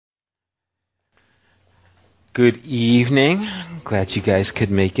Good evening. Glad you guys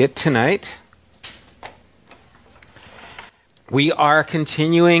could make it tonight. We are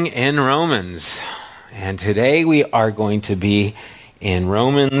continuing in Romans, and today we are going to be in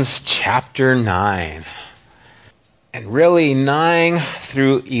Romans chapter 9. And really 9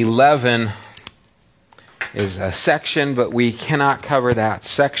 through 11 is a section, but we cannot cover that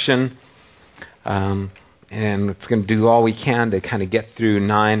section. And it's going to do all we can to kind of get through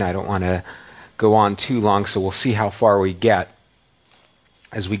 9. I don't want to go on too long, so we'll see how far we get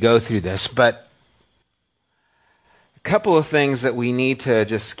as we go through this. But a couple of things that we need to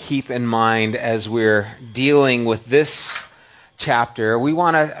just keep in mind as we're dealing with this chapter. We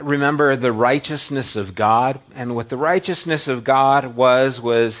want to remember the righteousness of God, and what the righteousness of God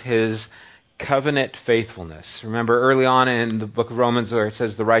was his covenant faithfulness. Remember early on in the book of Romans where it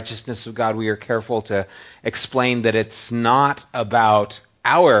says the righteousness of God, we are careful to explain that it's not about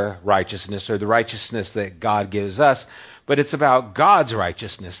our righteousness or the righteousness that God gives us, but it's about God's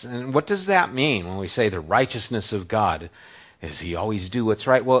righteousness. And what does that mean when we say the righteousness of God? Does he always do what's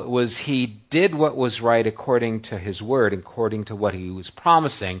right? Well, it was he did what was right according to his word, according to what he was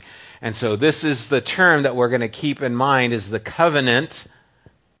promising. And so this is the term that we're going to keep in mind, is the covenant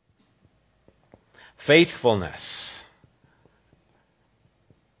faithfulness.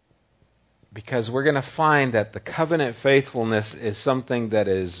 Because we're going to find that the covenant faithfulness is something that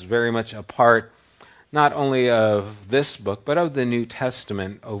is very much a part not only of this book, but of the New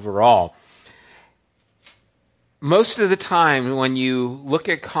Testament overall. Most of the time when you look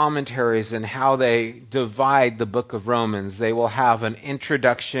at commentaries and how they divide the book of Romans, they will have an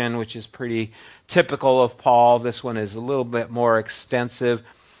introduction, which is pretty typical of Paul. This one is a little bit more extensive.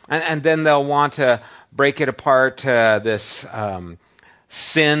 And then they'll want to break it apart to this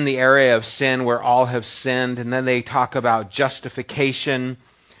sin, the area of sin where all have sinned. And then they talk about justification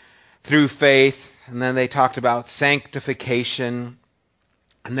through faith. And then they talked about sanctification.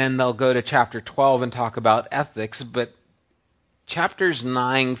 And then they'll go to chapter 12 and talk about ethics. But chapters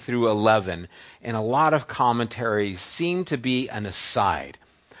 9 through 11 in a lot of commentaries seem to be an aside.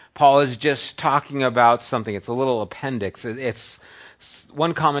 Paul is just talking about something. It's a little appendix. It's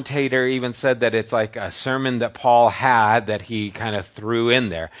one commentator even said that it's like a sermon that Paul had that he kind of threw in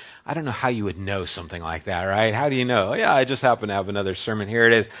there. I don't know how you would know something like that, right? How do you know? Yeah, I just happen to have another sermon. Here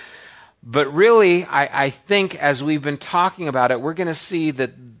it is. But really, I think as we've been talking about it, we're going to see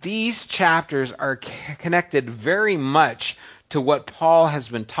that these chapters are connected very much to what Paul has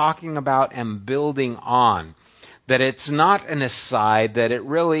been talking about and building on. That it's not an aside, that it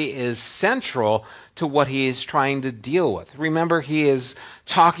really is central to what he is trying to deal with. Remember, he is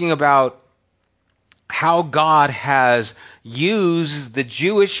talking about how God has used the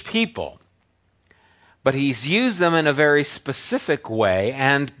Jewish people, but he's used them in a very specific way,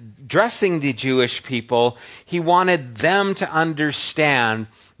 and addressing the Jewish people, he wanted them to understand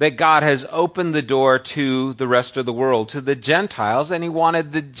that God has opened the door to the rest of the world, to the Gentiles, and he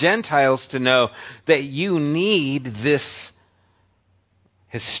wanted the Gentiles to know that you need this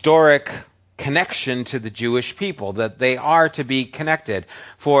historic connection to the Jewish people, that they are to be connected.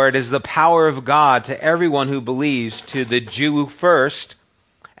 For it is the power of God to everyone who believes, to the Jew first,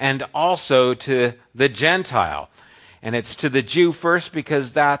 and also to the Gentile. And it's to the Jew first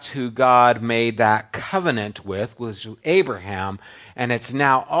because that's who God made that covenant with, was Abraham. And it's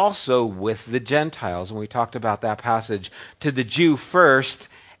now also with the Gentiles. And we talked about that passage. To the Jew first,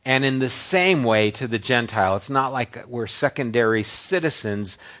 and in the same way to the Gentile. It's not like we're secondary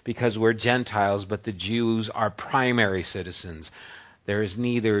citizens because we're Gentiles, but the Jews are primary citizens. There is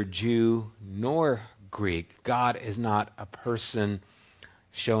neither Jew nor Greek. God is not a person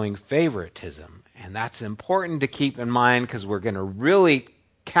showing favoritism. And that's important to keep in mind because we're going to really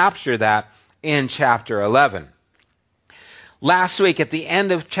capture that in chapter 11. Last week at the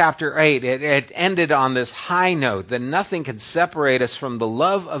end of chapter 8, it ended on this high note that nothing can separate us from the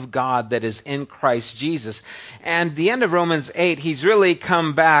love of God that is in Christ Jesus. And the end of Romans 8, he's really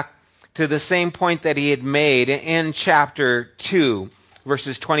come back to the same point that he had made in chapter 2,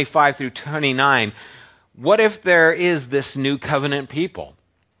 verses 25 through 29. What if there is this new covenant people?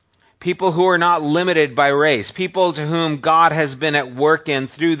 People who are not limited by race, people to whom God has been at work in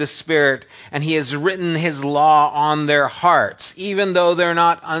through the Spirit, and he has written his law on their hearts, even though they're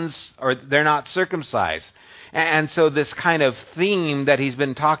not circumcised. And so this kind of theme that he's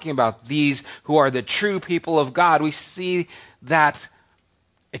been talking about, these who are the true people of God, we see that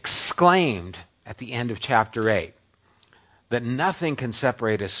exclaimed at the end of chapter 8. That nothing can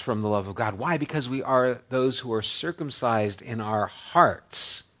separate us from the love of God. Why? Because we are those who are circumcised in our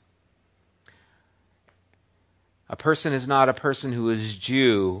hearts. A person is not a person who is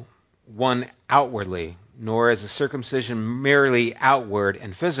Jew, one outwardly, nor is a circumcision merely outward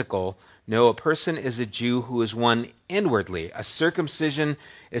and physical. No, a person is a Jew who is one inwardly. A circumcision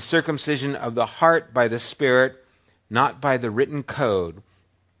is circumcision of the heart by the Spirit, not by the written code.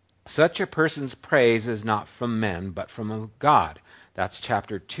 Such a person's praise is not from men, but from God. That's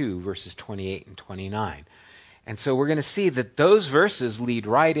chapter 2, verses 28 and 29. And so we're going to see that those verses lead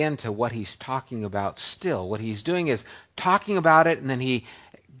right into what he's talking about still. What he's doing is talking about it, and then he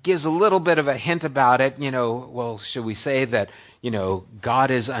gives a little bit of a hint about it. Well, should we say that,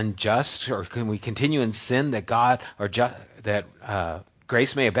 God is unjust, or can we continue in sin that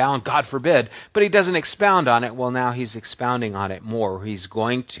grace may abound? God forbid. But he doesn't expound on it. Well, now he's expounding on it more, or he's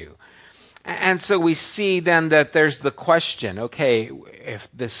going to. And so we see then that there's the question, okay, if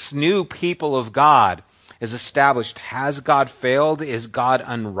this new people of God is established, has God failed? Is God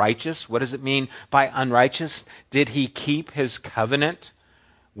unrighteous? What does it mean by unrighteous? Did he keep his covenant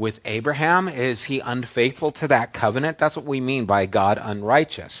with Abraham? Is he unfaithful to that covenant? That's what we mean by God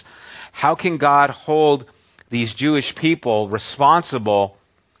unrighteous. How can God hold these Jewish people responsible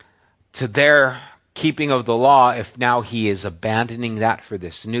to their keeping of the law if now he is abandoning that for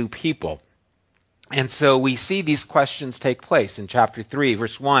this new people? And so we see these questions take place in chapter 3,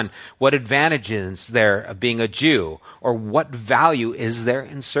 verse 1. What advantage is there of being a Jew? Or what value is there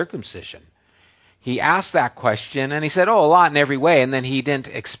in circumcision? He asked that question, and he said, a lot in every way, and then he didn't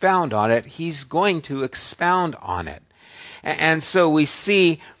expound on it. He's going to expound on it. And so we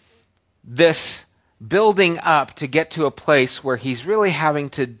see this building up to get to a place where he's really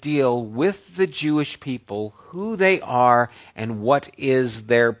having to deal with the Jewish people, who they are, and what is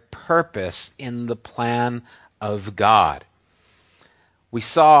their purpose in the plan of God. We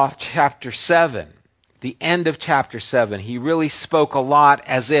saw chapter 7, the end of chapter 7. He really spoke a lot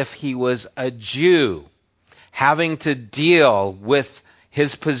as if he was a Jew, having to deal with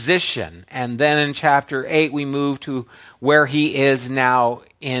his position. And then in chapter 8, we move to where he is now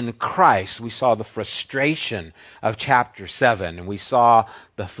in Christ. We saw the frustration of chapter 7, and we saw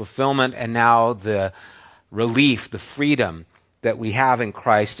the fulfillment and now the relief, the freedom that we have in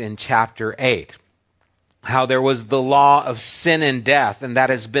Christ in chapter 8. How there was the law of sin and death, and that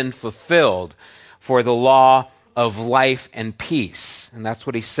has been fulfilled for the law of life and peace. And that's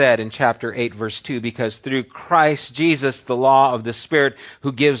what he said in chapter 8, verse 2, because through Christ Jesus, the law of the Spirit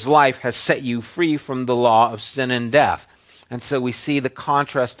who gives life has set you free from the law of sin and death. And so we see the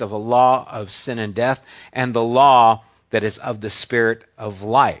contrast of a law of sin and death and the law that is of the Spirit of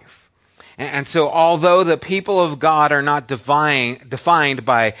life. And so although the people of God are not defined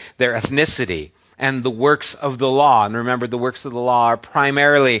by their ethnicity and the works of the law, and remember the works of the law are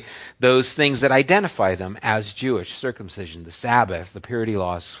primarily those things that identify them as Jewish: circumcision, the Sabbath, the purity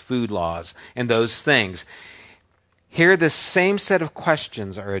laws, food laws, and those things. Here the same set of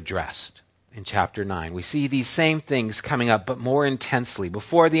questions are addressed. In chapter 9, we see these same things coming up, but more intensely.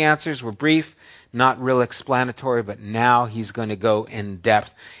 Before, the answers were brief, not real explanatory, but now he's going to go in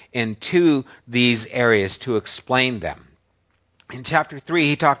depth into these areas to explain them. In chapter 3,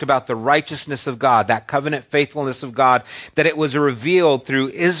 he talked about the righteousness of God, that covenant faithfulness of God, that it was revealed through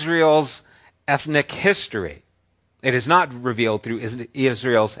Israel's ethnic history. It is not revealed through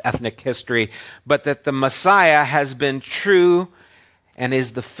Israel's ethnic history, but that the Messiah has been true and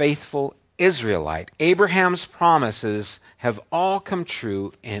is the faithful Israelite. Abraham's promises have all come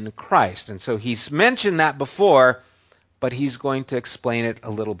true in Christ. And so he's mentioned that before, but he's going to explain it a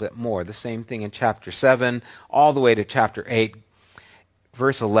little bit more. The same thing in chapter 7, all the way to chapter 8,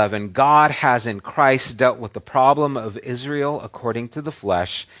 verse 11. God has in Christ dealt with the problem of Israel according to the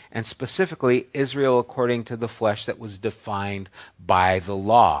flesh, and specifically Israel according to the flesh that was defined by the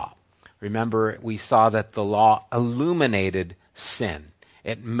law. Remember, we saw that the law illuminated sin.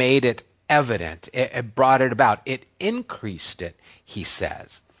 It made it evident. It brought it about. It increased it, he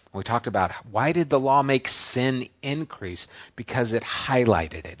says. We talked about why did the law make sin increase? Because it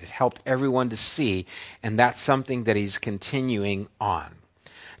highlighted it. It helped everyone to see, and that's something that he's continuing on.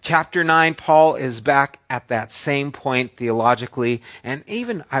 Chapter 9, Paul is back at that same point theologically, and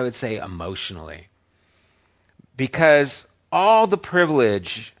even, I would say, emotionally. Because all the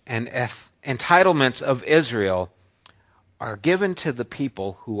privilege and entitlements of Israel are given to the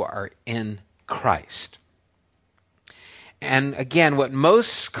people who are in Christ. And again, what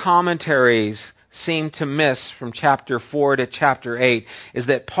most commentaries seem to miss from chapter 4 to chapter 8 is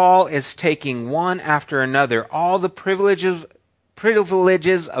that Paul is taking one after another all the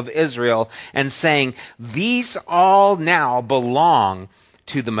privileges of Israel and saying, these all now belong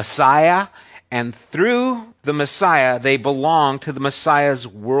to the Messiah, and through the Messiah, they belong to the Messiah's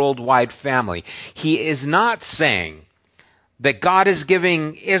worldwide family. He is not saying that God is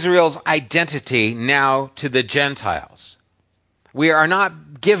giving Israel's identity now to the Gentiles. We are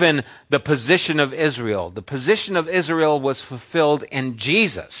not given the position of Israel. The position of Israel was fulfilled in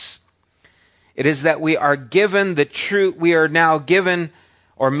Jesus. It is that we are now given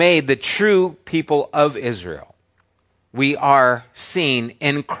or made the true people of Israel. We are seen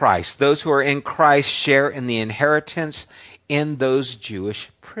in Christ. Those who are in Christ share in the inheritance in those Jewish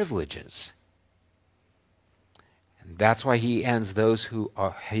privileges. And that's why he ends those who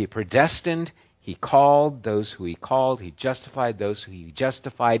he predestined, he called; those who he called, he justified; those who he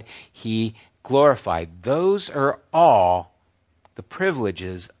justified, he glorified. Those are all the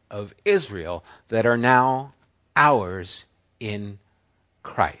privileges of Israel that are now ours in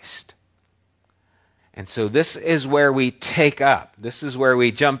Christ. And so this is where we take up. This is where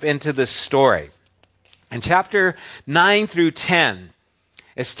we jump into the story. And chapter 9 through 10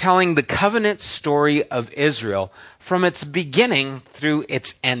 is telling the covenant story of Israel from its beginning through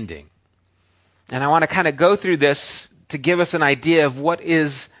its ending. And I want to kind of go through this to give us an idea of what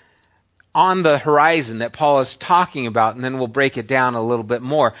is on the horizon that Paul is talking about, and then we'll break it down a little bit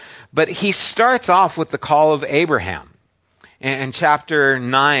more. But he starts off with the call of Abraham in chapter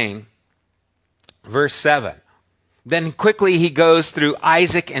 9, verse 7. Then quickly he goes through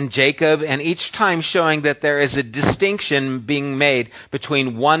Isaac and Jacob, and each time showing that there is a distinction being made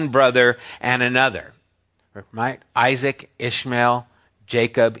between one brother and another. Right? Isaac, Ishmael,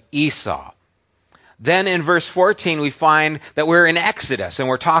 Jacob, Esau. Then in verse 14 we find that we're in Exodus, and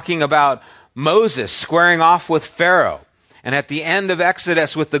we're talking about Moses squaring off with Pharaoh. And at the end of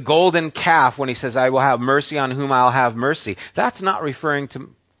Exodus with the golden calf, when he says, I will have mercy on whom I'll have mercy, that's not referring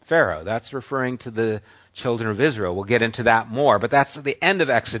to Pharaoh. That's referring to the children of Israel. We'll get into that more. But that's the end of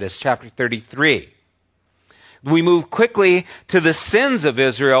Exodus, chapter 33. We move quickly to the sins of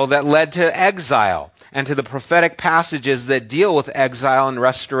Israel that led to exile, and to the prophetic passages that deal with exile and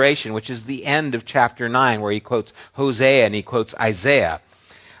restoration, which is the end of chapter 9, where he quotes Hosea and he quotes Isaiah.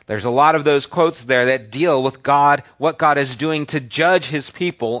 There's a lot of those quotes there that deal with God, what God is doing to judge his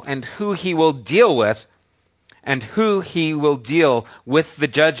people, and who he will deal with, and who he will deal with the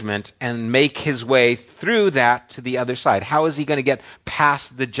judgment and make his way through that to the other side. How is he going to get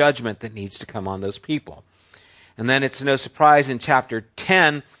past the judgment that needs to come on those people? And then it's no surprise in chapter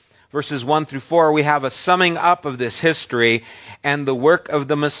 10, verses 1 through 4, we have a summing up of this history and the work of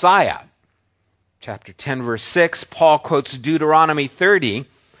the Messiah. Chapter 10, verse 6, Paul quotes Deuteronomy 30,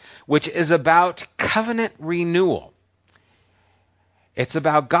 which is about covenant renewal. It's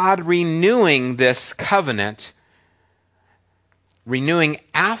about God renewing this covenant, renewing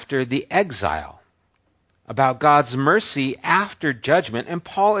after the exile, about God's mercy after judgment. And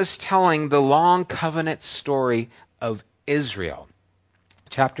Paul is telling the long covenant story of Israel.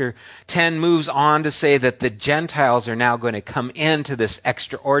 Chapter 10 moves on to say that the Gentiles are now going to come into this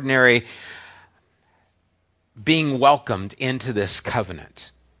extraordinary being welcomed into this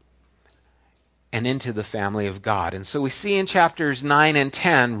covenant and into the family of God. And so we see in chapters 9 and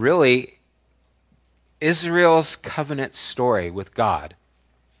 10 really Israel's covenant story with God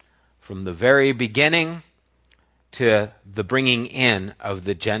from the very beginning to the bringing in of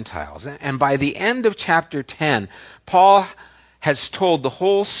the Gentiles. And by the end of chapter 10, Paul has told the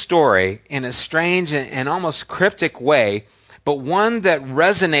whole story in a strange and almost cryptic way, but one that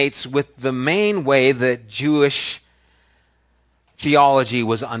resonates with the main way that Jewish theology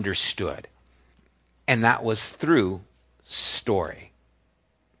was understood. And that was through story.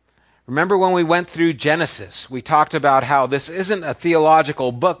 Remember when we went through Genesis, we talked about how this isn't a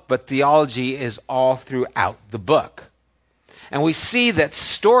theological book, but theology is all throughout the book. And we see that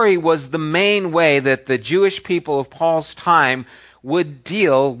story was the main way that the Jewish people of Paul's time would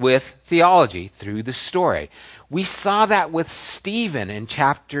deal with theology, through the story. We saw that with Stephen in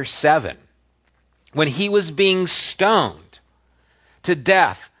chapter 7. When he was being stoned to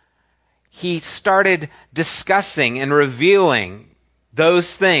death, he started discussing and revealing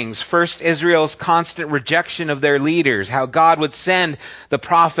those things. First, Israel's constant rejection of their leaders, how God would send the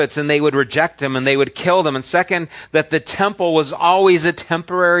prophets and they would reject them and they would kill them. And second, that the temple was always a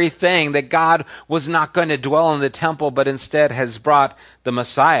temporary thing, that God was not going to dwell in the temple, but instead has brought the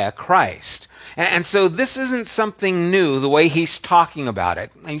Messiah, Christ. And so this isn't something new, the way he's talking about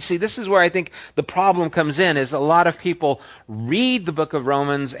it. And you see, this is where I think the problem comes in, is a lot of people read the book of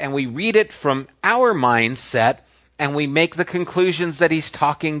Romans and we read it from our mindset, and we make the conclusions that he's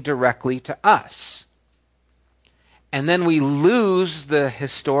talking directly to us. And then we lose the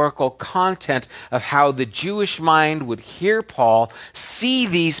historical content of how the Jewish mind would hear Paul, see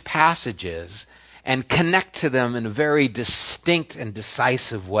these passages, and connect to them in a very distinct and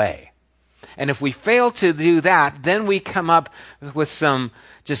decisive way. And if we fail to do that, then we come up with some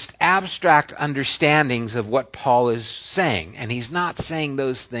just abstract understandings of what Paul is saying. And he's not saying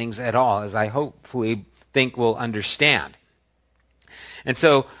those things at all, as I hopefully think we'll understand. And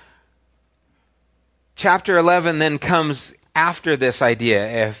so, chapter 11 then comes after this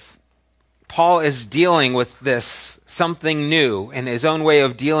idea. If Paul is dealing with this something new in his own way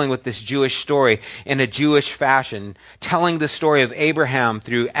of dealing with this Jewish story in a Jewish fashion, telling the story of Abraham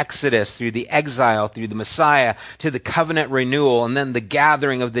through Exodus, through the exile, through the Messiah, to the covenant renewal, and then the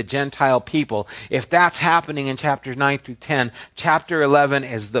gathering of the Gentile people. If that's happening in chapters 9 through 10, chapter 11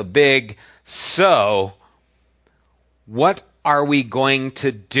 is the big so. What are we going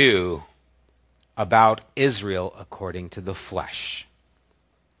to do about Israel according to the flesh?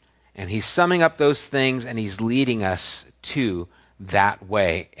 And he's summing up those things, and he's leading us to that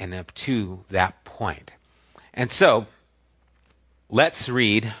way and up to that point. And so, let's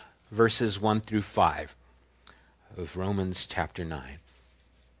read verses 1 through 5 of Romans chapter 9.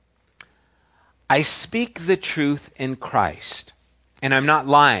 I speak the truth in Christ, and I'm not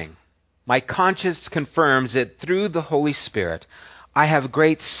lying. My conscience confirms it through the Holy Spirit. I have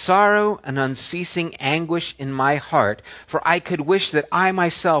great sorrow and unceasing anguish in my heart, for I could wish that I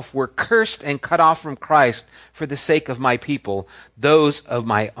myself were cursed and cut off from Christ for the sake of my people, those of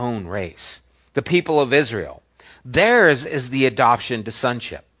my own race, the people of Israel. Theirs is the adoption to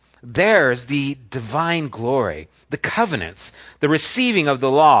sonship. Theirs the divine glory, the covenants, the receiving of the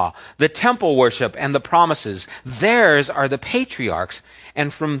law, the temple worship, and the promises. Theirs are the patriarchs,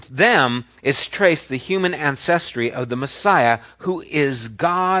 and from them is traced the human ancestry of the Messiah, who is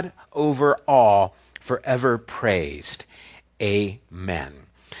God over all, forever praised. Amen.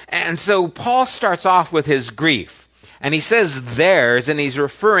 And so Paul starts off with his grief, and he says theirs, and he's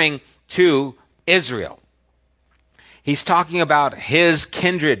referring to Israel. He's talking about his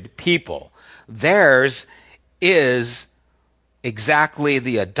kindred people. Theirs is exactly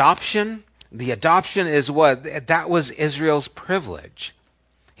the adoption. The adoption is what? That was Israel's privilege.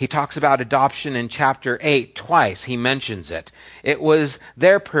 He talks about adoption in chapter 8 twice. He mentions it. It was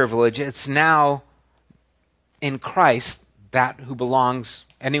their privilege. It's now in Christ that who belongs,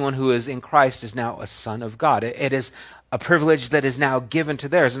 anyone who is in Christ is now a son of God. It is a privilege that is now given to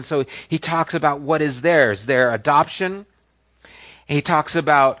theirs. And so he talks about what is theirs, their adoption. He talks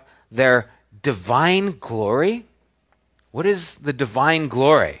about their divine glory. What is the divine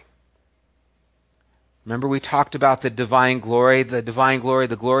glory? Remember we talked about the divine glory. The divine glory,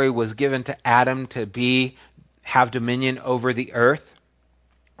 the glory was given to Adam to have dominion over the earth.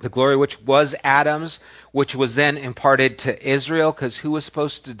 The glory which was Adam's, which was then imparted to Israel, because who was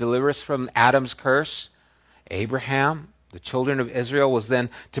supposed to deliver us from Adam's curse? Abraham. The children of Israel was then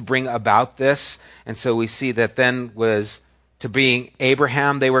to bring about this. And so we see that then was to being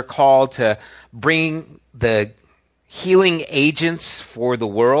Abraham, they were called to bring the healing agents for the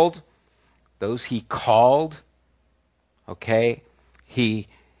world. Those he called, okay? He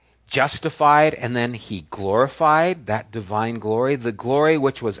justified and then he glorified that divine glory. The glory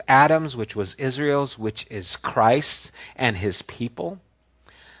which was Adam's, which was Israel's, which is Christ's and his people.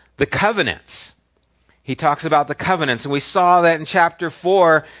 The covenants. He talks about the covenants, and we saw that in chapter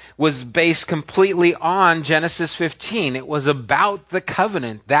 4 was based completely on Genesis 15. It was about the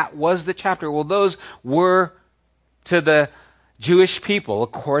covenant. That was the chapter. Well, those were to the Jewish people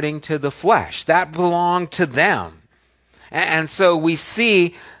according to the flesh. That belonged to them. And so we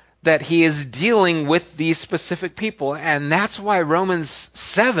see that he is dealing with these specific people, and that's why Romans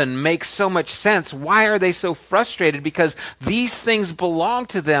 7 makes so much sense. Why are they so frustrated? Because these things belong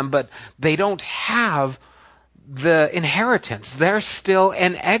to them, but they don't have the inheritance. They're still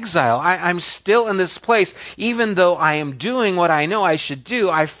in exile. I'm still in this place. Even though I am doing what I know I should do,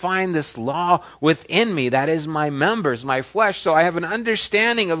 I find this law within me. That is my members, my flesh. So I have an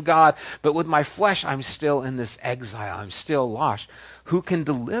understanding of God, but with my flesh, I'm still in this exile. I'm still lost. Who can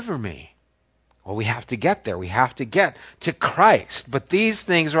deliver me? Well, we have to get there. We have to get to Christ. But these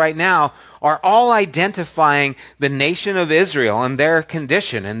things right now are all identifying the nation of Israel and their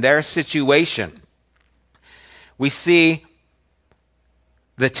condition and their situation. We see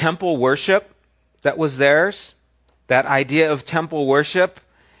the temple worship that was theirs. That idea of temple worship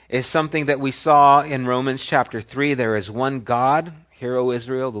is something that we saw in Romans chapter 3. There is one God. Hear, O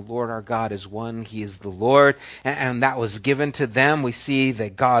Israel, the Lord our God is one. He is the Lord. And that was given to them. We see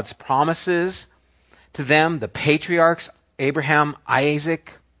that God's promises to them, the patriarchs, Abraham,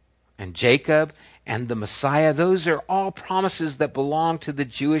 Isaac, and Jacob, and the Messiah, those are all promises that belong to the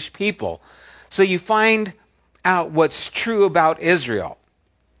Jewish people. So you find out what's true about Israel.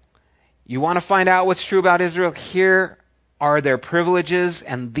 You want to find out what's true about Israel? Here are their privileges,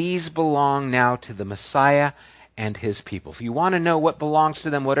 and these belong now to the Messiah and his people. If you want to know what belongs to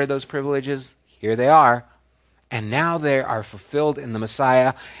them, what are those privileges? Here they are. And now they are fulfilled in the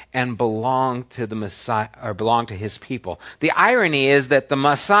Messiah and belong to the Messiah, or belong to his people. The irony is that the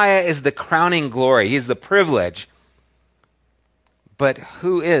Messiah is the crowning glory. He's the privilege. But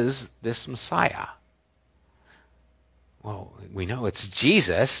who is this Messiah? Well, we know it's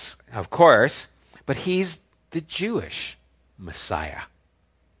Jesus, of course, but he's the Jewish Messiah,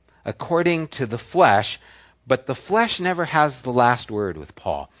 according to the flesh. But the flesh never has the last word with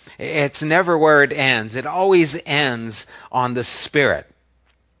Paul. It's never where it ends. It always ends on the Spirit.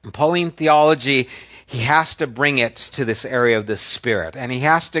 In Pauline theology, he has to bring it to this area of the Spirit. And he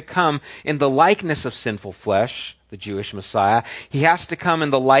has to come in the likeness of sinful flesh, the Jewish Messiah. He has to come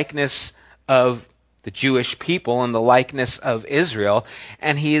in the likeness of the Jewish people, in the likeness of Israel.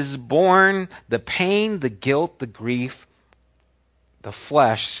 And he is born the pain, the guilt, the grief, the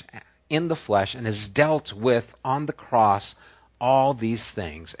flesh, in the flesh, and is dealt with on the cross all these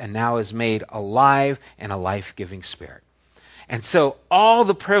things, and now is made alive in a life-giving Spirit. And so all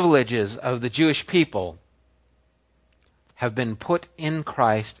the privileges of the Jewish people have been put in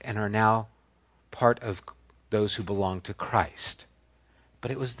Christ and are now part of those who belong to Christ.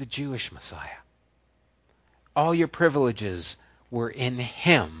 But it was the Jewish Messiah. All your privileges were in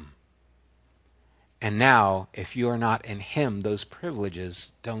him. And now, if you are not in him, those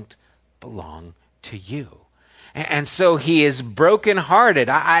privileges don't belong to you. And so he is brokenhearted.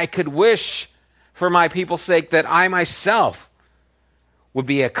 I could wish for my people's sake that I myself would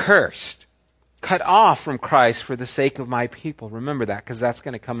be accursed, cut off from Christ for the sake of my people. Remember that, because that's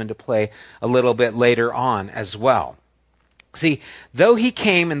going to come into play a little bit later on as well. See, though he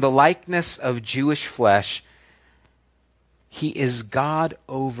came in the likeness of Jewish flesh, he is God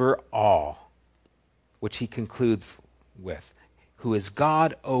over all, which he concludes with, who is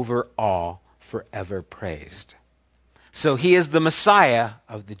God over all, forever praised. So he is the Messiah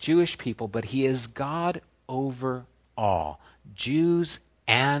of the Jewish people, but he is God over all, Jews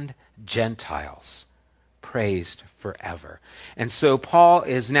and Gentiles, praised forever. And so Paul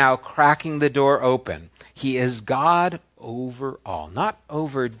is now cracking the door open. He is God over all, not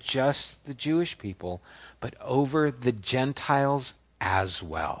over just the Jewish people, but over the Gentiles as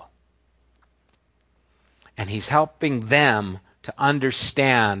well. And he's helping them to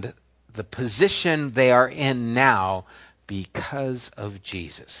understand the position they are in now because of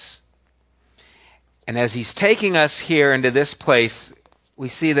Jesus. And as he's taking us here into this place, we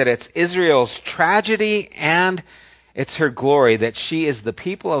see that it's Israel's tragedy and it's her glory, that she is the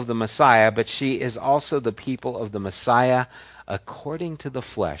people of the Messiah, but she is also the people of the Messiah according to the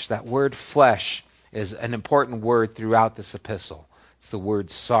flesh. That word flesh is an important word throughout this epistle. It's the word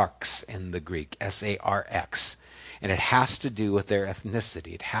sarx in the Greek, S-A-R-X. And it has to do with their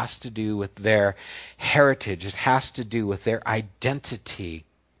ethnicity. It has to do with their heritage. It has to do with their identity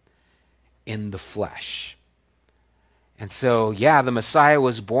in the flesh. And so, yeah, the Messiah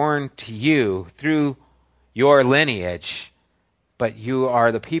was born to you through your lineage, but you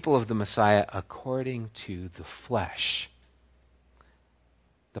are the people of the Messiah according to the flesh.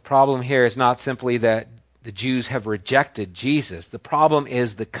 The problem here is not simply that the Jews have rejected Jesus. The problem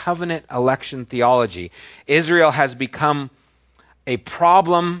is the covenant election theology. Israel has become a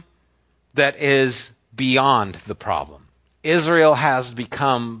problem that is beyond the problem. Israel has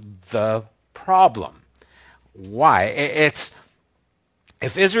become the problem. Why?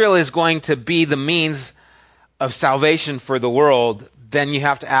 If Israel is going to be the means of salvation for the world, then you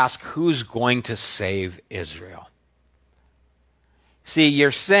have to ask, who's going to save Israel? See,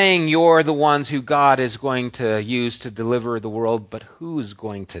 you're saying you're the ones who God is going to use to deliver the world, but who's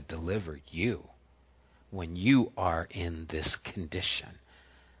going to deliver you when you are in this condition?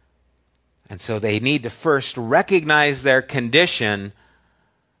 And so they need to first recognize their condition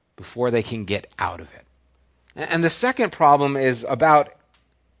before they can get out of it. And the second problem is about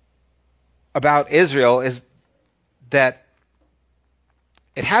Israel is that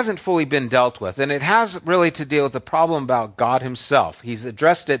it hasn't fully been dealt with, and it has really to deal with the problem about God himself. He's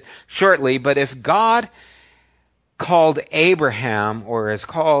addressed it shortly, but if God called Abraham, or is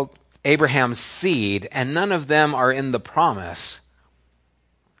called Abraham's seed, and none of them are in the promise,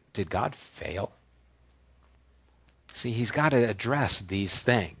 did God fail? See, he's got to address these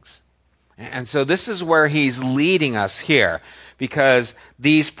things. And so this is where he's leading us here, because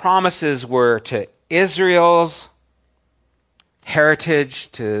these promises were to Israel's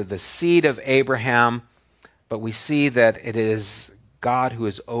heritage, to the seed of Abraham, but we see that it is God who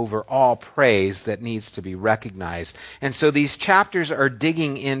is over all praise that needs to be recognized. And so these chapters are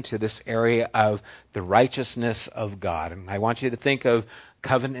digging into this area of the righteousness of God. And I want you to think of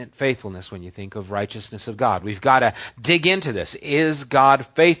covenant faithfulness when you think of righteousness of God. We've got to dig into this. Is God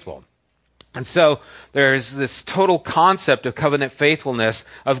faithful? And so there's this total concept of covenant faithfulness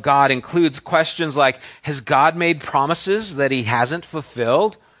of God includes questions like, has God made promises that he hasn't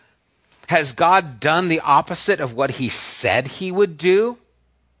fulfilled? Has God done the opposite of what he said he would do?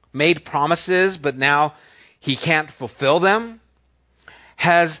 Made promises, but now he can't fulfill them?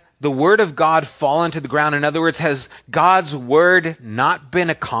 Has the word of God fallen to the ground? In other words, has God's word not been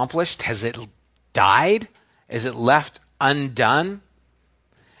accomplished? Has it died? Is it left undone?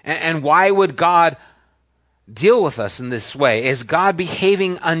 And why would God deal with us in this way? Is God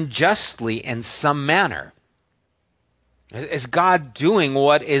behaving unjustly in some manner? Is God doing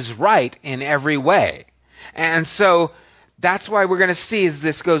what is right in every way? And so that's why we're going to see as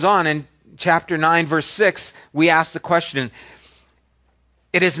this goes on in chapter 9, verse 6, we ask the question,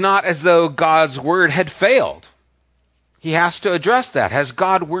 it is not as though God's word had failed. He has to address that. Has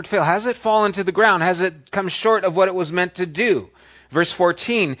God's word failed? Has it fallen to the ground? Has it come short of what it was meant to do? Verse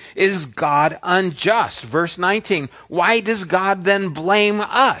 14, is God unjust? Verse 19, why does God then blame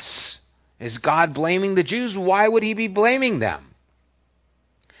us? Is God blaming the Jews? Why would he be blaming them?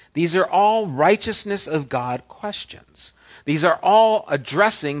 These are all righteousness of God questions. These are all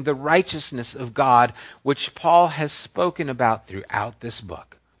addressing the righteousness of God, which Paul has spoken about throughout this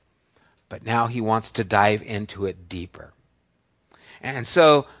book. But now he wants to dive into it deeper. And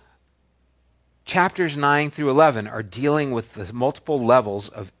so chapters 9 through 11 are dealing with the multiple levels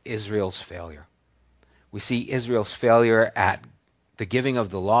of Israel's failure. We see Israel's failure at the giving of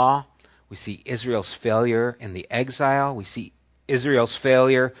the law. We see Israel's failure in the exile. We see Israel's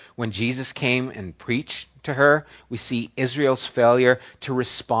failure when Jesus came and preached to her. We see Israel's failure to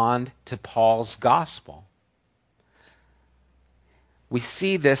respond to Paul's gospel. We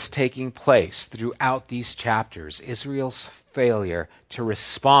see this taking place throughout these chapters, Israel's failure to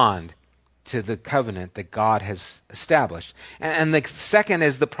respond to the covenant that God has established. And the second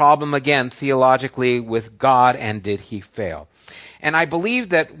is the problem, again, theologically with God, and did he fail? And I believe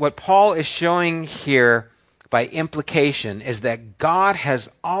that what Paul is showing here by implication is that God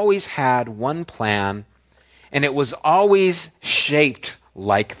has always had one plan, and it was always shaped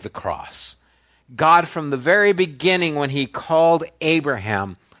like the cross. God, from the very beginning when he called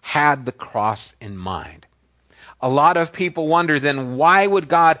Abraham, had the cross in mind. A lot of people wonder then, why would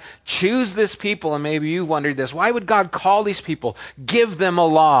God choose this people? And maybe you've wondered this. Why would God call these people, give them a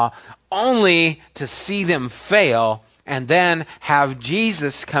law, only to see them fail, and then have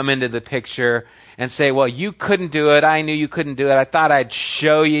Jesus come into the picture and say, well, you couldn't do it. I knew you couldn't do it. I thought I'd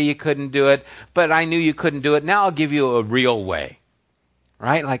show you you couldn't do it, but I knew you couldn't do it. Now I'll give you a real way.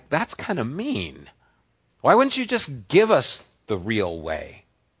 Right? Like, that's kind of mean. Why wouldn't you just give us the real way?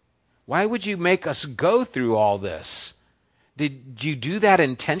 Why would you make us go through all this? Did you do that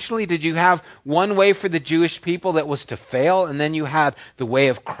intentionally? Did you have one way for the Jewish people that was to fail, and then you had the way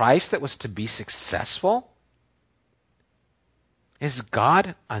of Christ that was to be successful? Is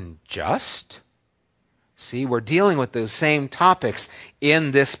God unjust? See, we're dealing with those same topics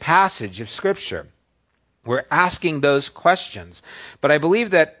in this passage of Scripture. We're asking those questions. But I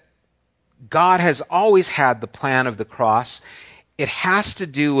believe that God has always had the plan of the cross. It has to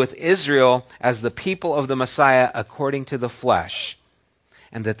do with Israel as the people of the Messiah according to the flesh,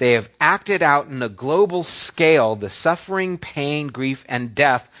 and that they have acted out in a global scale the suffering, pain, grief, and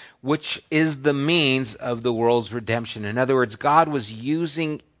death, which is the means of the world's redemption. In other words, God was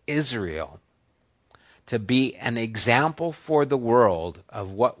using Israel to be an example for the world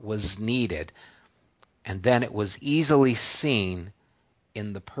of what was needed, and then it was easily seen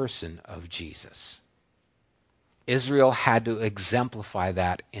in the person of Jesus. Israel had to exemplify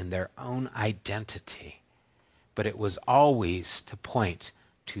that in their own identity, but it was always to point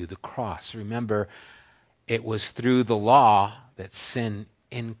to the cross. Remember, it was through the law that sin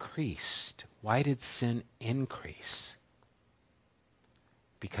increased. Why did sin increase?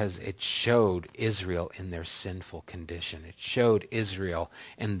 Because it showed Israel in their sinful condition. It showed Israel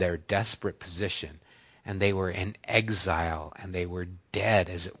in their desperate position. And they were in exile, and they were dead,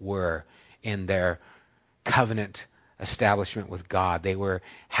 as it were, in their covenant establishment with God. They were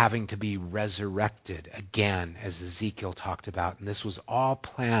having to be resurrected again, as Ezekiel talked about. And this was all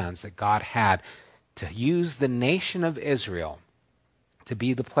plans that God had to use the nation of Israel to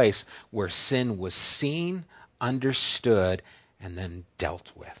be the place where sin was seen, understood, and then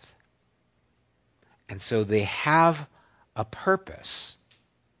dealt with. And so they have a purpose,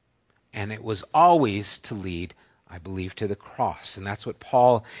 and it was always to lead I believe to the cross. And that's what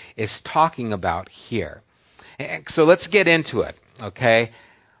Paul is talking about here. So let's get into it, okay?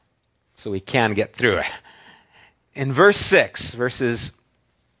 So we can get through it. In verses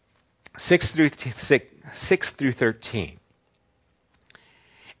 6 through 13,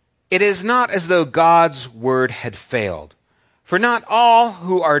 it is not as though God's word had failed, for not all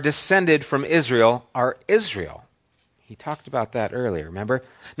who are descended from Israel are Israel. He talked about that earlier, remember?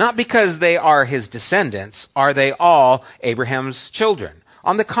 Not because they are his descendants are they all Abraham's children.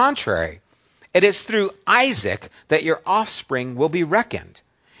 On the contrary, it is through Isaac that your offspring will be reckoned.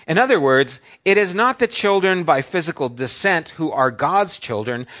 In other words, it is not the children by physical descent who are God's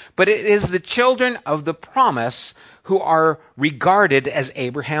children, but it is the children of the promise who are regarded as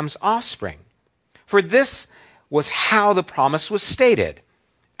Abraham's offspring. For this was how the promise was stated.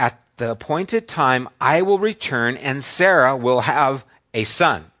 At the appointed time, I will return and Sarah will have a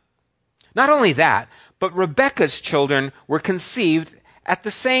son. Not only that, but Rebekah's children were conceived at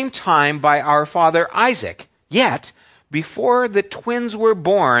the same time by our father Isaac. Yet, before the twins were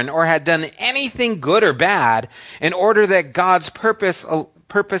born or had done anything good or bad, in order that God's purpose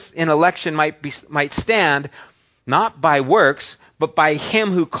in election might stand, not by works, but by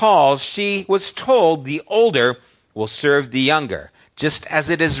him who calls, she was told the older will serve the younger. Just as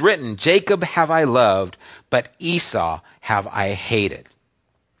it is written, Jacob have I loved, but Esau have I hated.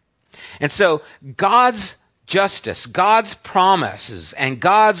 And so God's justice, God's promises, and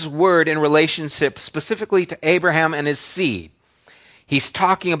God's word in relationship specifically to Abraham and his seed. He's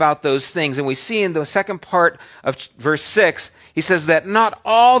talking about those things. And we see in the second part of verse 6, he says that not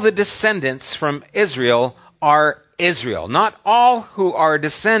all the descendants from Israel are Israel. Not all who are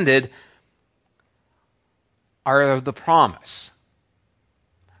descended are of the promise.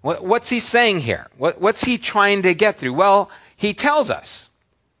 What's he saying here? What's he trying to get through? Well, he tells us.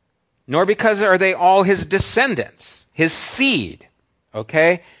 Nor because are they all his descendants, his seed,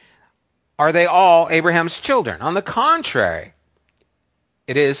 okay? Are they all Abraham's children? On the contrary,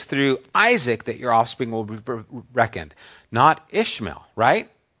 it is through Isaac that your offspring will be reckoned, not Ishmael, right?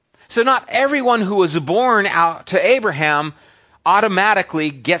 So not everyone who was born out to Abraham automatically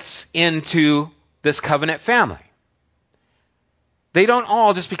gets into this covenant family. They don't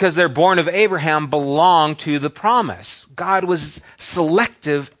all, just because they're born of Abraham, belong to the promise. God was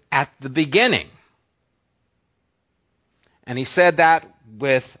selective at the beginning. And he said that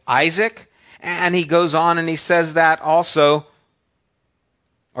with Isaac, and he goes on and he says that also,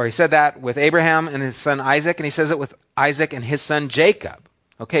 or he said that with Abraham and his son Isaac, and he says it with Isaac and his son Jacob.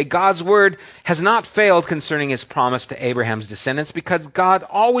 Okay, God's word has not failed concerning his promise to Abraham's descendants because God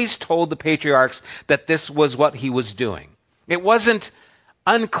always told the patriarchs that this was what he was doing. It wasn't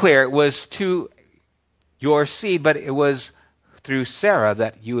unclear, it was to your seed, but it was through Sarah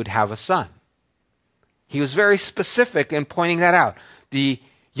that you would have a son. He was very specific in pointing that out. The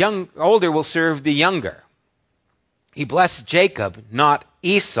older will serve the younger. He blessed Jacob, not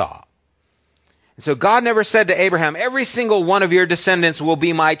Esau. And so God never said to Abraham, every single one of your descendants will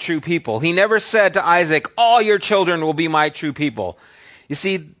be my true people. He never said to Isaac, all your children will be my true people. You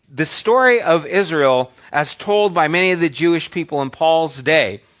see, the story of Israel, as told by many of the Jewish people in Paul's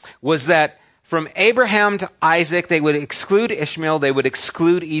day, was that from Abraham to Isaac, they would exclude Ishmael, they would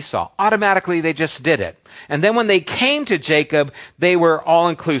exclude Esau. Automatically, they just did it. And then when they came to Jacob, they were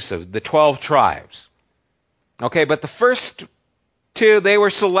all-inclusive, the 12 tribes. Okay, but the first two, they were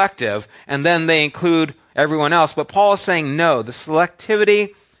selective, and then they include everyone else. But Paul is saying, no, the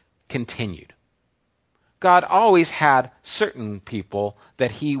selectivity continued. God always had certain people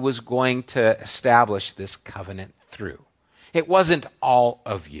that he was going to establish this covenant through. It wasn't all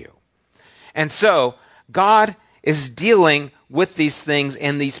of you. And so, God is dealing with these things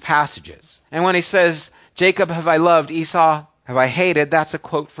in these passages. And when he says, Jacob have I loved, Esau have I hated, that's a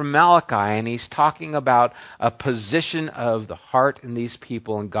quote from Malachi, and he's talking about a position of the heart in these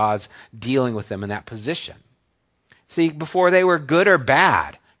people and God's dealing with them in that position. See, before they were good or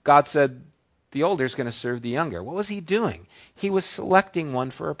bad, God said, the older is going to serve the younger. What was he doing? He was selecting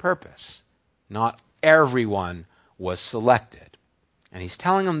one for a purpose. Not everyone was selected. And he's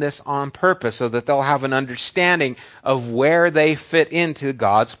telling them this on purpose so that they'll have an understanding of where they fit into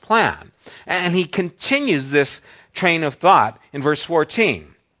God's plan. And he continues this train of thought in verse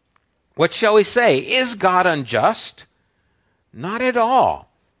 14. What shall we say? Is God unjust? Not at all.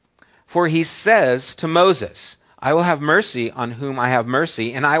 For he says to Moses, I will have mercy on whom I have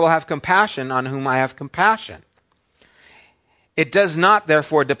mercy, and I will have compassion on whom I have compassion. It does not,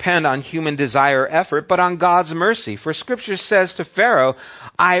 therefore, depend on human desire or effort, but on God's mercy. For Scripture says to Pharaoh,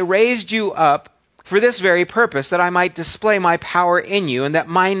 I raised you up for this very purpose, that I might display my power in you, and that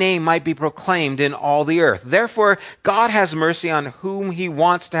my name might be proclaimed in all the earth. Therefore, God has mercy on whom he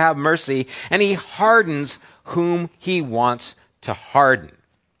wants to have mercy, and he hardens whom he wants to harden.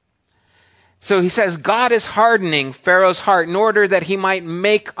 So he says God is hardening Pharaoh's heart in order that he might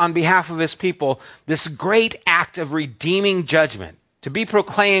make on behalf of his people this great act of redeeming judgment to be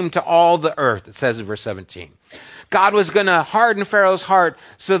proclaimed to all the earth, it says in verse 17. God was going to harden Pharaoh's heart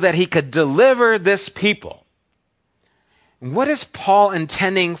so that he could deliver this people. What is Paul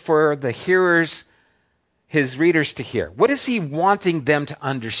intending for the hearers, his readers, to hear? What is he wanting them to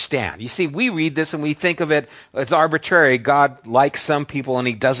understand? You see, we read this and we think of it as arbitrary. God likes some people and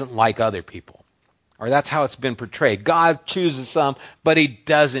he doesn't like other people. Or that's how it's been portrayed. God chooses some, but he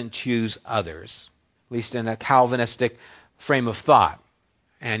doesn't choose others. At least in a Calvinistic frame of thought.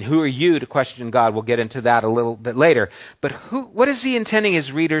 And who are you to question God? We'll get into that a little bit later. But what is he intending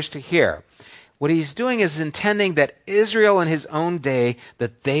his readers to hear? What he's doing is intending that Israel in his own day,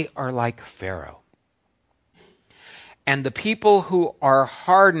 that they are like Pharaoh. And the people who are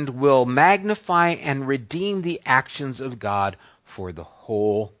hardened will magnify and redeem the actions of God for the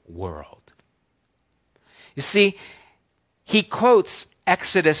whole world. You see, he quotes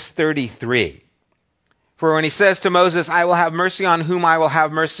Exodus 33. For when he says to Moses, I will have mercy on whom I will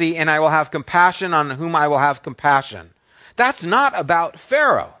have mercy, and I will have compassion on whom I will have compassion. That's not about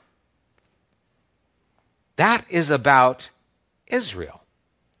Pharaoh. That is about Israel.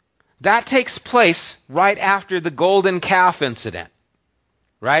 That takes place right after the golden calf incident,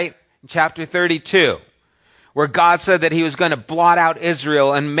 right? In chapter 32, where God said that he was going to blot out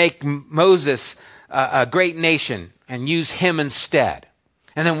Israel and make Moses a great nation and use him instead.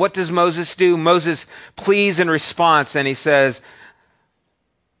 And then what does Moses do? Moses pleads in response, and he says,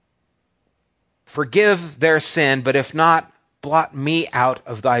 forgive their sin, but if not, blot me out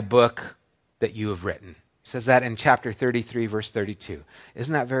of thy book that you have written. He says that in chapter 33, verse 32.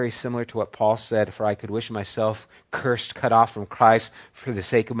 Isn't that very similar to what Paul said? For I could wish myself cursed, cut off from Christ for the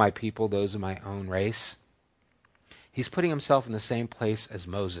sake of my people, those of my own race. He's putting himself in the same place as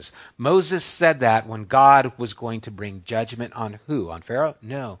Moses. Moses said that when God was going to bring judgment on who? On Pharaoh?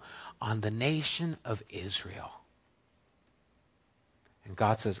 No, on the nation of Israel. And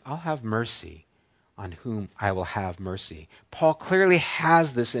God says, I'll have mercy on whom I will have mercy. Paul clearly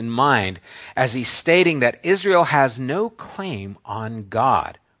has this in mind as he's stating that Israel has no claim on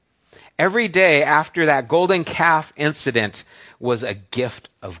God. Every day after that golden calf incident was a gift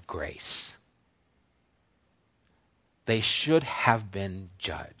of grace. They should have been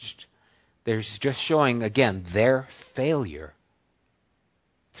judged. There's just showing, again, their failure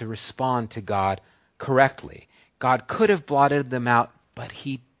to respond to God correctly. God could have blotted them out, but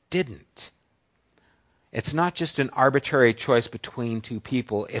he didn't. It's not just an arbitrary choice between two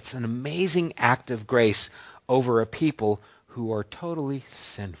people. It's an amazing act of grace over a people who are totally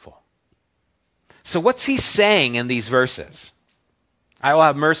sinful. So what's he saying in these verses? I will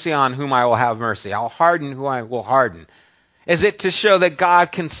have mercy on whom I will have mercy. I'll harden who I will harden. Is it to show that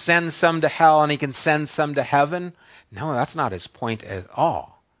God can send some to hell and he can send some to heaven? No, that's not his point at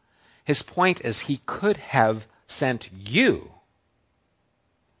all. His point is he could have sent you,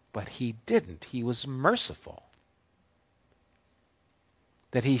 but he didn't. He was merciful.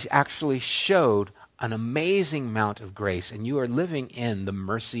 That he actually showed an amazing amount of grace, and you are living in the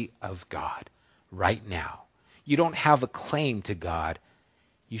mercy of God right now. You don't have a claim to God.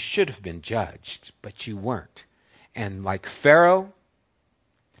 You should have been judged, but you weren't. And like Pharaoh,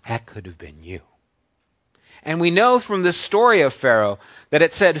 that could have been you. And we know from the story of Pharaoh that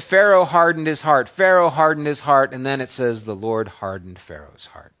it said Pharaoh hardened his heart. Pharaoh hardened his heart, and then it says the Lord hardened Pharaoh's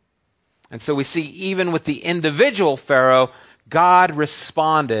heart. And so we see even with the individual Pharaoh, God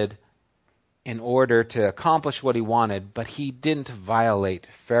responded in order to accomplish what he wanted, but he didn't violate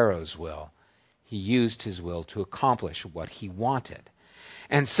Pharaoh's will. He used his will to accomplish what he wanted.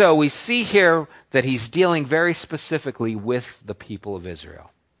 And so we see here that he's dealing very specifically with the people of Israel.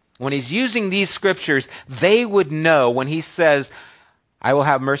 When he's using these scriptures, they would know when he says, I will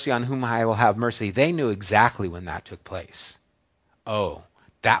have mercy on whom I will have mercy. They knew exactly when that took place. Oh,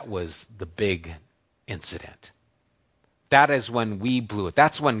 that was the big incident. That is when we blew it.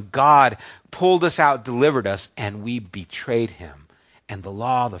 That's when God pulled us out, delivered us, and we betrayed him. And the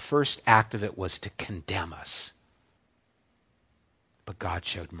law, the first act of it was to condemn us. But God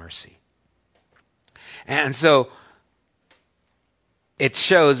showed mercy. And so it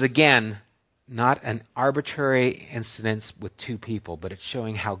shows, again, not an arbitrary incident with two people, but it's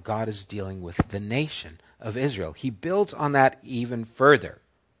showing how God is dealing with the nation of Israel. He builds on that even further.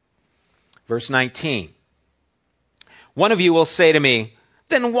 Verse 19. One of you will say to me,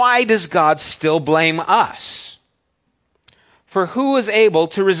 then why does God still blame us? For who is able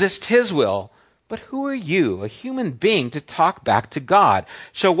to resist his will? But who are you, a human being, to talk back to God?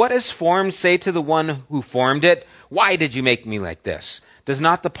 Shall what is formed say to the one who formed it, why did you make me like this? Does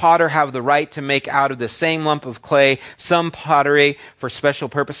not the potter have the right to make out of the same lump of clay some pottery for special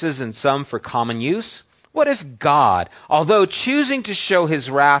purposes and some for common use? What if God, although choosing to show his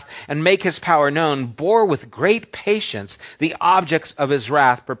wrath and make his power known, bore with great patience the objects of his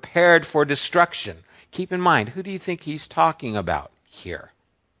wrath prepared for destruction? Keep in mind, who do you think he's talking about here?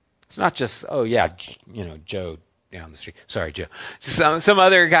 It's not just, Joe down the street. Sorry, Joe. Some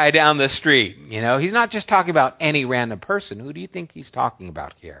other guy down the street. He's not just talking about any random person. Who do you think he's talking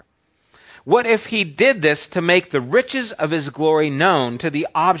about here? What if he did this to make the riches of his glory known to the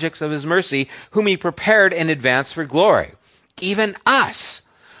objects of his mercy, whom he prepared in advance for glory? Even us,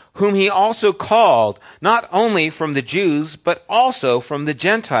 whom he also called, not only from the Jews, but also from the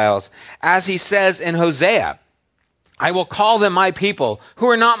Gentiles, as he says in Hosea, I will call them my people, who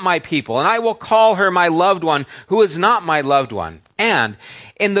are not my people, and I will call her my loved one, who is not my loved one. And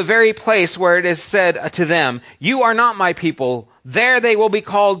in the very place where it is said to them, you are not my people, there they will be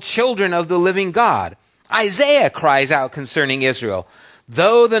called children of the living God. Isaiah cries out concerning Israel,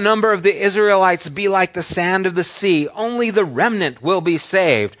 though the number of the Israelites be like the sand of the sea, only the remnant will be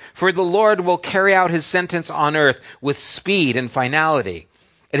saved, for the Lord will carry out his sentence on earth with speed and finality.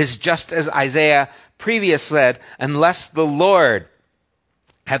 It is just as Isaiah previously said, unless the Lord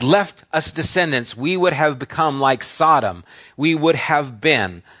had left us descendants, we would have become like Sodom. We would have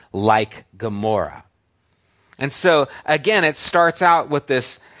been like Gomorrah. And so, again, it starts out with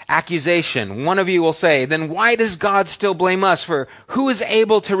this accusation. One of you will say, then why does God still blame us? For who is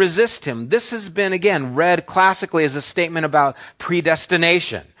able to resist him? This has been, again, read classically as a statement about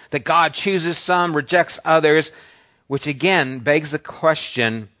predestination, that God chooses some, rejects others, which again begs the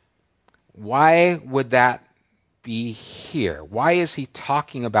question, why would that be here? Why is he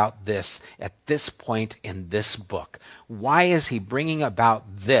talking about this at this point in this book? Why is he bringing about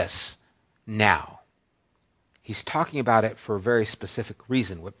this now? He's talking about it for a very specific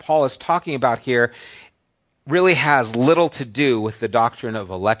reason. What Paul is talking about here really has little to do with the doctrine of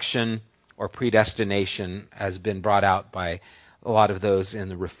election or predestination as been brought out by a lot of those in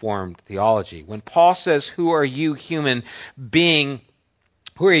the Reformed theology. When Paul says, who are you, a human being,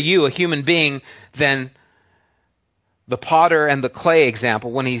 then the potter and the clay example,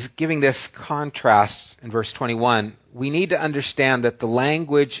 when he's giving this contrast in verse 21, we need to understand that the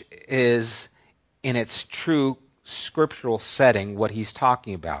language is in its true scriptural setting what he's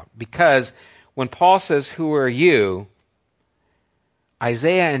talking about. Because when Paul says, who are you,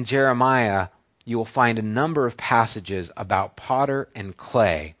 Isaiah and Jeremiah, you will find a number of passages about potter and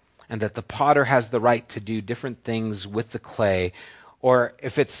clay, and that the potter has the right to do different things with the clay, or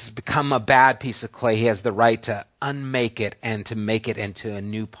if it's become a bad piece of clay, he has the right to unmake it and to make it into a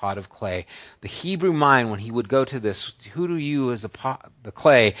new pot of clay. The Hebrew mind, when he would go to this, who do you as the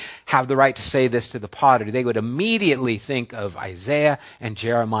clay have the right to say this to the potter? They would immediately think of Isaiah and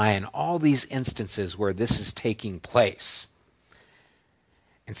Jeremiah and all these instances where this is taking place.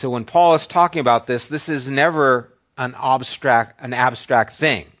 And so when Paul is talking about this, this is never an abstract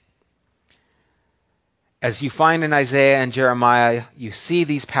thing. As you find in Isaiah and Jeremiah, you see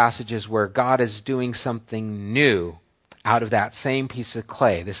these passages where God is doing something new out of that same piece of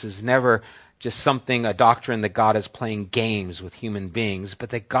clay. This is never just a doctrine that God is playing games with human beings,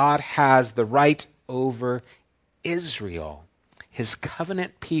 but that God has the right over Israel, his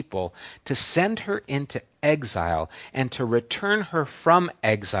covenant people, to send her into exile and to return her from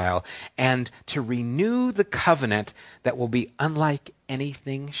exile and to renew the covenant that will be unlike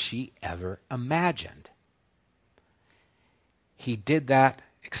anything she ever imagined. He did that,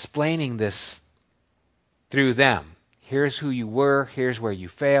 explaining this through them. Here's who you were. Here's where you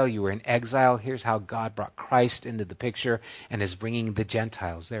fail. You were in exile. Here's how God brought Christ into the picture and is bringing the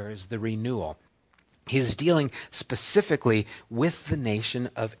Gentiles. There is the renewal. He's dealing specifically with the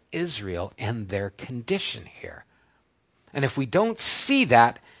nation of Israel and their condition here. And if we don't see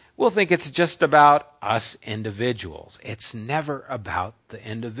that, we'll think it's just about us individuals. It's never about the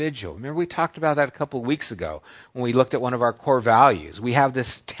individual. Remember, we talked about that a couple of weeks ago when we looked at one of our core values. We have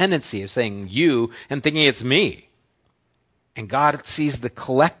this tendency of saying you and thinking it's me. And God sees the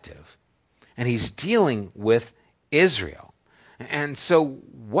collective. And he's dealing with Israel. And so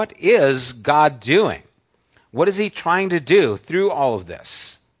what is God doing? What is he trying to do through all of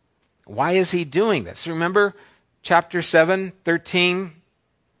this? Why is he doing this? Remember chapter 7, 13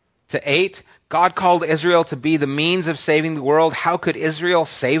 to 8, God called Israel to be the means of saving the world. How could Israel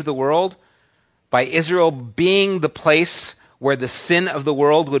save the world? By Israel being the place where the sin of the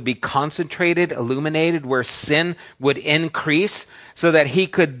world would be concentrated, illuminated, where sin would increase, so that he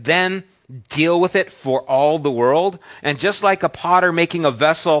could then deal with it for all the world. And just like a potter making a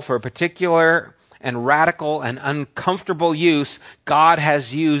vessel for a particular and radical and uncomfortable use, God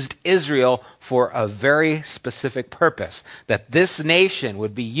has used Israel for a very specific purpose, that this nation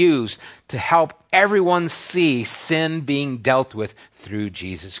would be used to help everyone see sin being dealt with through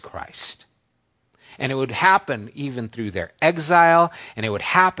Jesus Christ. And it would happen even through their exile, and it would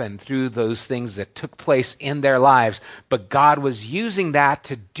happen through those things that took place in their lives. But God was using that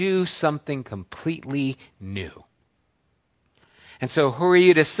to do something completely new. And so who are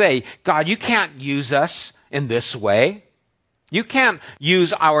you to say, God, you can't use us in this way? You can't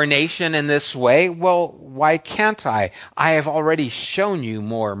use our nation in this way. Well, why can't I? I have already shown you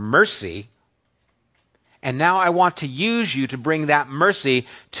more mercy. And now I want to use you to bring that mercy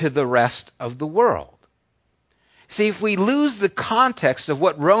to the rest of the world. See, if we lose the context of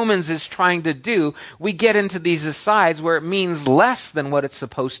what Romans is trying to do, we get into these asides where it means less than what it's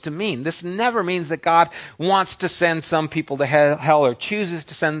supposed to mean. This never means that God wants to send some people to hell or chooses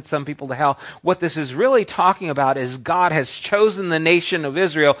to send some people to hell. What this is really talking about is God has chosen the nation of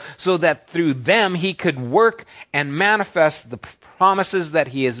Israel so that through them he could work and manifest the promises that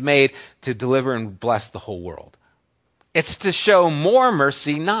he has made to deliver and bless the whole world. It's to show more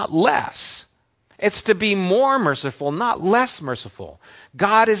mercy, not less. It's to be more merciful, not less merciful.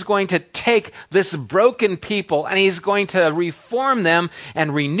 God is going to take this broken people and he's going to reform them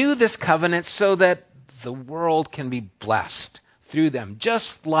and renew this covenant so that the world can be blessed through them.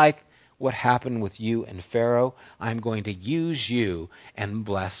 Just like what happened with you and Pharaoh, I'm going to use you and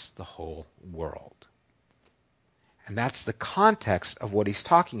bless the whole world. And that's the context of what he's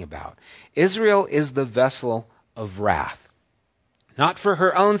talking about. Israel is the vessel of wrath. Not for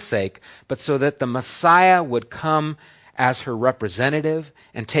her own sake, but so that the Messiah would come as her representative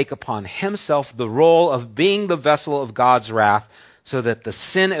and take upon himself the role of being the vessel of God's wrath, so that the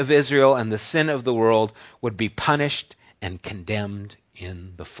sin of Israel and the sin of the world would be punished and condemned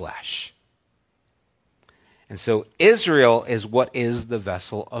in the flesh. And so Israel is what is the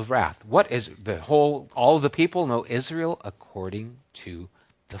vessel of wrath. What is all of the people know Israel according to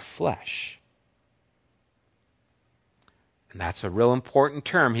the flesh. And that's a real important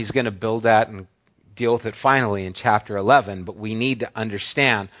term. He's going to build that and deal with it finally in chapter 11, but we need to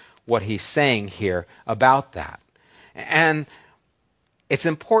understand what he's saying here about that. And it's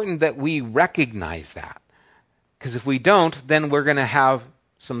important that we recognize that, because if we don't, then we're going to have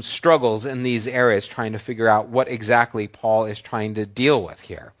some struggles in these areas trying to figure out what exactly Paul is trying to deal with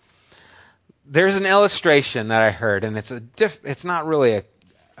here. There's an illustration that I heard, and it's not really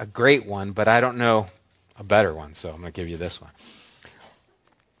a great one, but I don't know a better one, so I'm going to give you this one.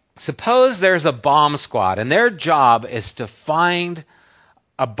 Suppose there's a bomb squad, and their job is to find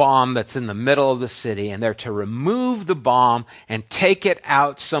a bomb that's in the middle of the city, and they're to remove the bomb and take it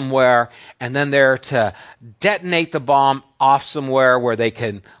out somewhere, and then they're to detonate the bomb off somewhere where they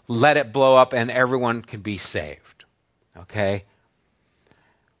can let it blow up and everyone can be saved. Okay?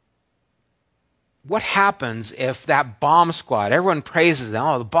 What happens if that bomb squad, everyone praises them,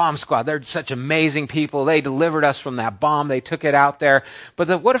 oh, the bomb squad, they're such amazing people, they delivered us from that bomb, they took it out there.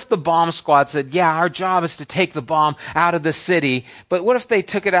 But what if the bomb squad said, yeah, our job is to take the bomb out of the city, but what if they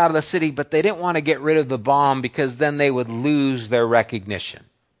took it out of the city, but they didn't want to get rid of the bomb because then they would lose their recognition?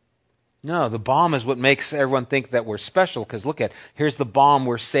 No, the bomb is what makes everyone think that we're special, because look at, here's the bomb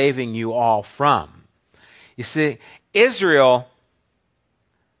we're saving you all from. You see, Israel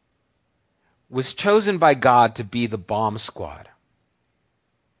was chosen by God to be the bomb squad.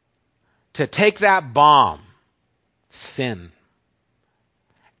 To take that bomb, sin,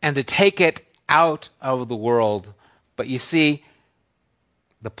 and to take it out of the world. But you see,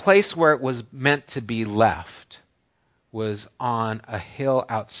 the place where it was meant to be left was on a hill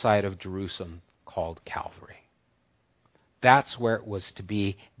outside of Jerusalem called Calvary. That's where it was to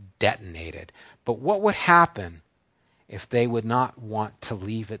be detonated. But what would happen if they would not want to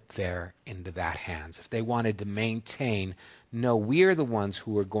leave it there into that hands? If they wanted to maintain, no, we are the ones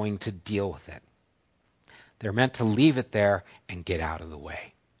who are going to deal with it. They're meant to leave it there and get out of the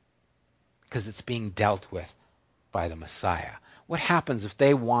way, because it's being dealt with by the Messiah. What happens if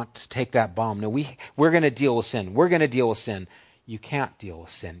they want to take that bomb? No, we're going to deal with sin. We're going to deal with sin. You can't deal with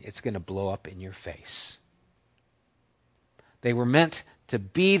sin. It's going to blow up in your face. They were meant to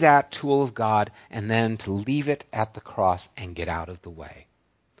be that tool of God and then to leave it at the cross and get out of the way.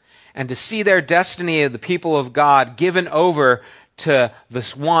 And to see their destiny of the people of God given over to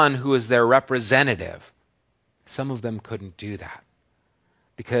this one who is their representative. Some of them couldn't do that,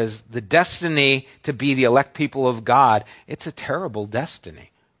 Because the destiny to be the elect people of God, it's a terrible destiny.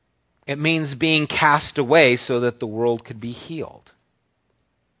 It means being cast away so that the world could be healed.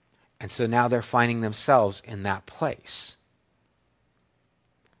 And so now they're finding themselves in that place.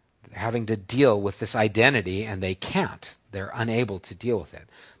 They're having to deal with this identity, and they can't. They're unable to deal with it.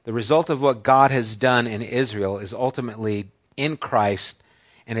 The result of what God has done in Israel is ultimately in Christ,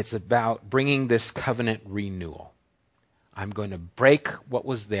 and it's about bringing this covenant renewal. I'm going to break what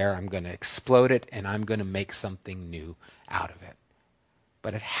was there, I'm going to explode it, and I'm going to make something new out of it.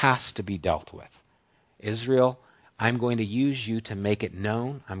 But it has to be dealt with. Israel, I'm going to use you to make it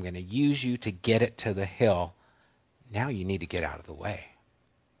known. I'm going to use you to get it to the hill. Now you need to get out of the way.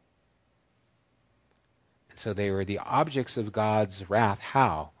 And so they were the objects of God's wrath.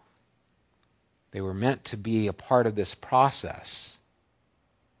 How? They were meant to be a part of this process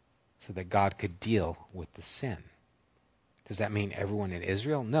so that God could deal with the sin. Does that mean everyone in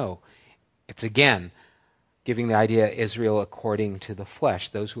Israel? No. It's again giving the idea Israel according to the flesh,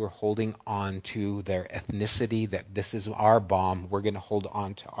 those who are holding on to their ethnicity, that this is our bomb, we're going to hold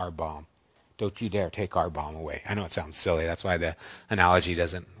on to our bomb. Don't you dare take our bomb away. I know it sounds silly. That's why the analogy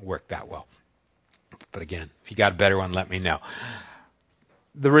doesn't work that well. But again, if you got a better one, let me know.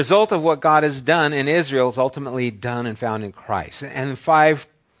 The result of what God has done in Israel is ultimately done and found in Christ. And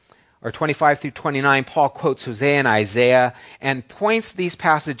in 25 through 29, Paul quotes Hosea and Isaiah and points these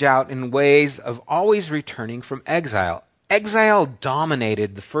passages out in ways of always returning from exile. Exile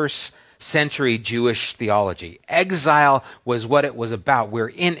dominated the first century Jewish theology. Exile was what it was about. We're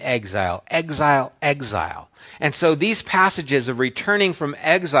in exile, exile, exile. And so these passages of returning from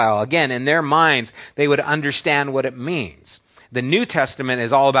exile, again, in their minds, they would understand what it means. The New Testament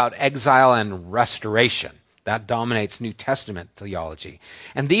is all about exile and restoration. That dominates New Testament theology.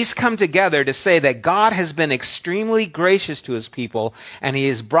 And these come together to say that God has been extremely gracious to his people, and he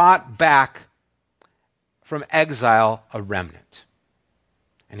has brought back from exile a remnant.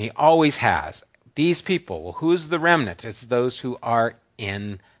 And he always has. These people, well, who's the remnant? It's those who are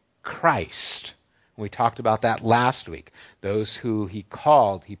in Christ. We talked about that last week. Those who he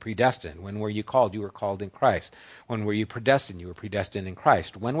called, he predestined. When were you called? You were called in Christ. When were you predestined? You were predestined in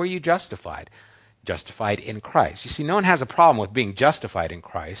Christ. When were you justified? Justified in Christ. You see, no one has a problem with being justified in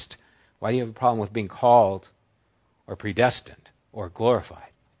Christ. Why do you have a problem with being called or predestined or glorified?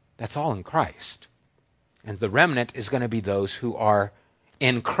 That's all in Christ. And the remnant is going to be those who are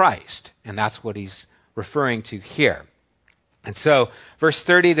in Christ. And that's what he's referring to here. And so, verse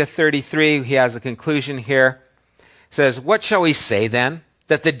 30 to 33, he has a conclusion here. It says, "What shall we say then?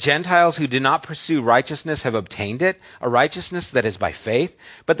 That the Gentiles who do not pursue righteousness have obtained it, a righteousness that is by faith?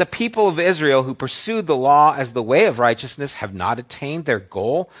 But the people of Israel who pursued the law as the way of righteousness have not attained their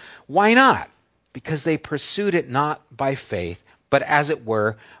goal. Why not? Because they pursued it not by faith, but as it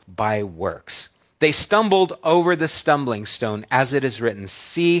were, by works. They stumbled over the stumbling stone, as it is written,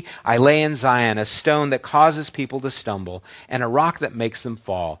 'See, I lay in Zion a stone that causes people to stumble, and a rock that makes them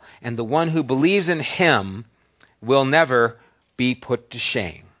fall. And the one who believes in him will never be put to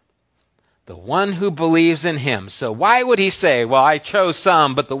shame.'" The one who believes in him. So why would he say, well, I chose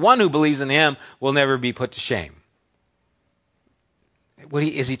some, but the one who believes in him will never be put to shame?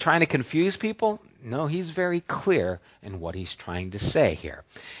 Is he trying to confuse people? No, he's very clear in what he's trying to say here.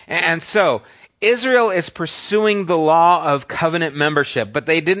 And so Israel is pursuing the law of covenant membership, but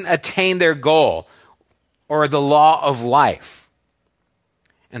they didn't attain their goal, or the law of life.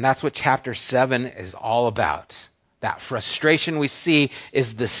 And that's what chapter 7 is all about. That frustration we see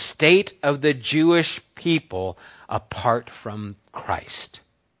is the state of the Jewish people apart from Christ.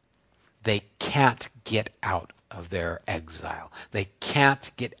 They can't get out of their exile. They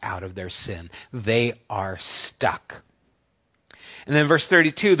can't get out of their sin. They are stuck. And then verse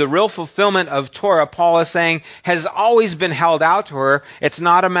 32, the real fulfillment of Torah, Paul is saying, has always been held out to her. It's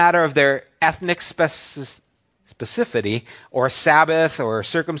not a matter of their ethnic specificity or Sabbath or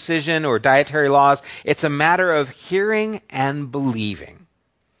circumcision or dietary laws. It's a matter of hearing and believing.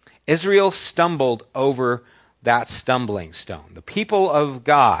 Israel stumbled over that stumbling stone. The people of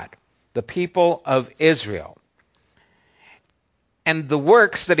God, the people of Israel. And the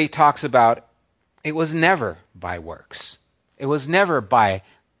works that he talks about, it was never by works. It was never by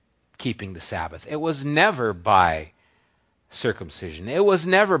keeping the Sabbath. It was never by circumcision. It was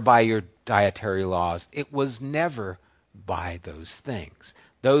never by your dietary laws. It was never by those things.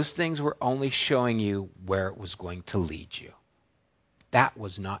 Those things were only showing you where it was going to lead you. That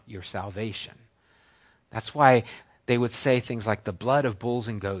was not your salvation. That's why they would say things like the blood of bulls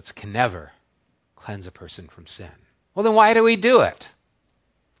and goats can never cleanse a person from sin. Well, then why do we do it?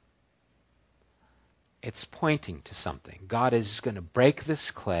 It's pointing to something. God is going to break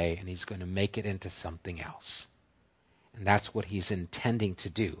this clay and he's going to make it into something else. And that's what he's intending to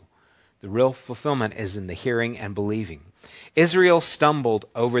do. The real fulfillment is in the hearing and believing. Israel stumbled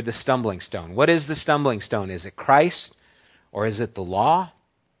over the stumbling stone. What is the stumbling stone? Is it Christ or is it the law?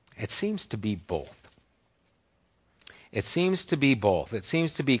 It seems to be both. It seems to be both. It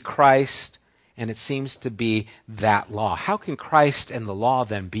seems to be Christ and it seems to be that law. How can Christ and the law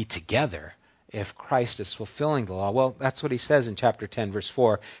then be together if Christ is fulfilling the law? Well, that's what he says in chapter 10, verse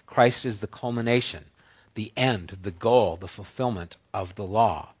 4. Christ is the culmination, the end, the goal, the fulfillment of the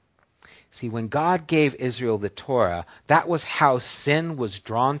law. See, when God gave Israel the Torah, that was how sin was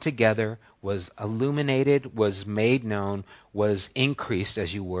drawn together, was illuminated, was made known, was increased,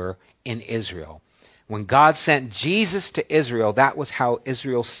 as you were, in Israel. When God sent Jesus to Israel, that was how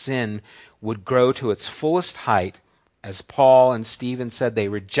Israel's sin would grow to its fullest height. As Paul and Stephen said, they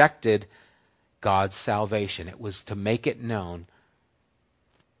rejected God's salvation. It was to make it known.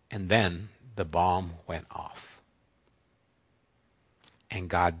 And then the bomb went off. And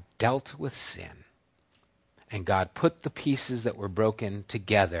God dealt with sin. And God put the pieces that were broken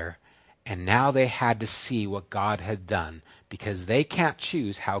together. And now they had to see what God had done, because they can't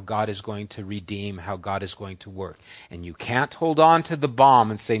choose how God is going to redeem, how God is going to work. And you can't hold on to the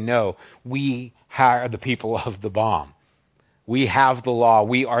bomb and say, no, we are the people of the bomb. We have the law.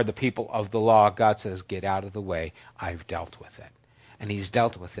 We are the people of the law. God says, get out of the way. I've dealt with it. And he's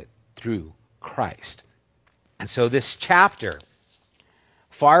dealt with it through Christ. And so this chapter,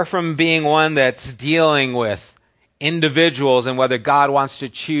 far from being one that's dealing with individuals and whether God wants to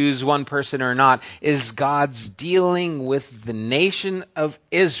choose one person or not, is God's dealing with the nation of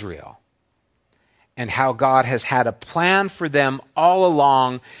Israel and how God has had a plan for them all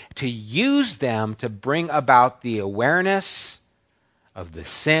along to use them to bring about the awareness of the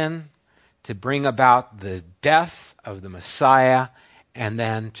sin, to bring about the death of the Messiah, and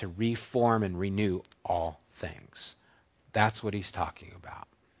then to reform and renew all things. That's what he's talking about,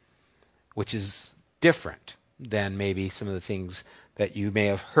 which is different than maybe some of the things that you may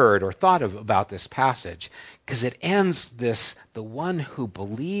have heard or thought of about this passage, because it ends this, the one who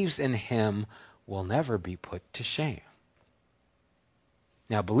believes in him will never be put to shame.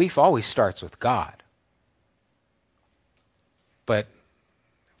 Now, belief always starts with God, but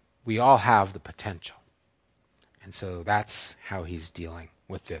we all have the potential. And so that's how he's dealing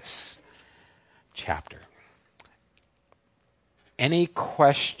with this chapter. Any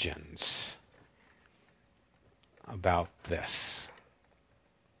questions about this?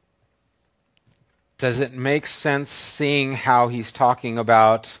 Does it make sense seeing how he's talking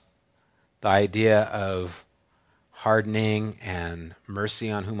about the idea of hardening and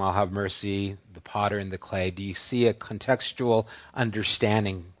mercy on whom I'll have mercy, the potter and the clay? Do you see a contextual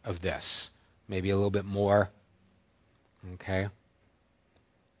understanding of this? Maybe a little bit more? Okay.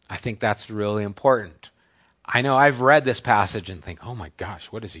 I think that's really important. I know I've read this passage and think, oh my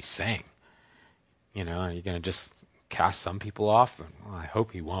gosh, what is he saying? You know, are you going to just cast some people off? Well, I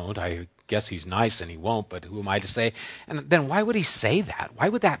hope he won't. I guess he's nice and he won't, but who am I to say? And then why would he say that? Why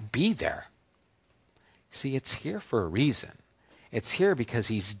would that be there? See, it's here for a reason. It's here because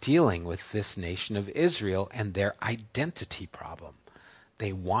he's dealing with this nation of Israel and their identity problem.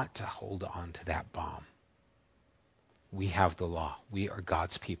 They want to hold on to that bomb. We have the law. We are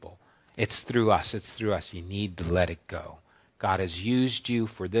God's people. It's through us. It's through us. You need to let it go. God has used you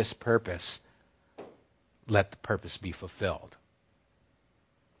for this purpose. Let the purpose be fulfilled.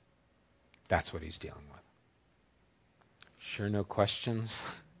 That's what he's dealing with. Sure, no questions?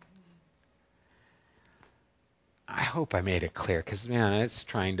 I hope I made it clear, because, man, it's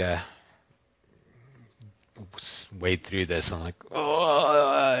trying to wade through this. I'm like,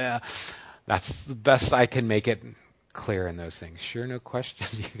 oh, yeah. That's the best I can make it clear in those things. Sure, no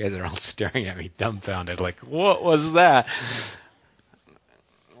questions? You guys are all staring at me dumbfounded, like, what was that?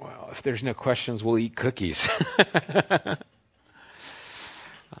 Well, if there's no questions, we'll eat cookies.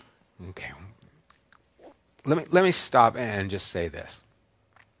 Okay. Let me stop and just say this.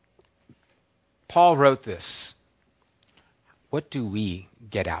 Paul wrote this. What do we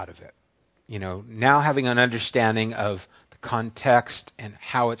get out of it? You know, now having an understanding of the context and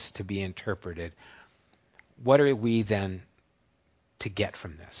how it's to be interpreted, what are we then to get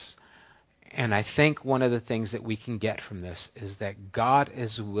from this? And I think one of the things that we can get from this is that God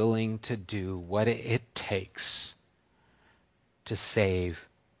is willing to do what it takes to save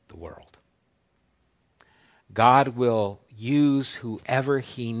the world. God will use whoever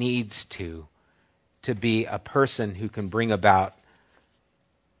he needs to be a person who can bring about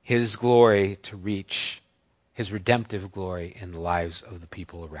his glory to reach his redemptive glory in the lives of the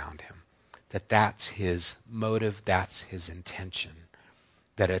people around him. that that's his motive, that's his intention.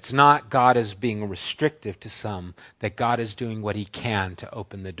 That it's not God is being restrictive to some, that God is doing what he can to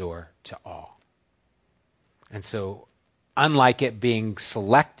open the door to all. And so, unlike it being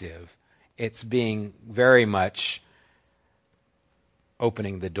selective, it's being very much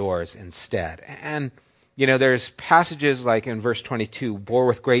opening the doors instead. And, there's passages like in verse 22, bore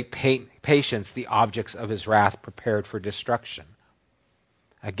with great patience the objects of his wrath prepared for destruction.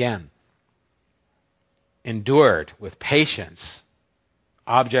 Again, endured with patience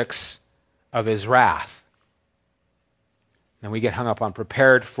objects of his wrath. And we get hung up on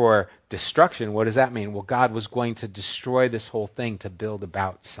prepared for destruction. What does that mean? Well, God was going to destroy this whole thing to build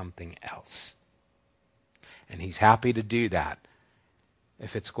about something else. And he's happy to do that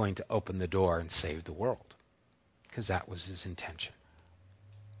if it's going to open the door and save the world, because that was his intention.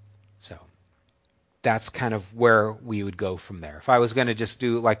 So that's kind of where we would go from there. If I was going to just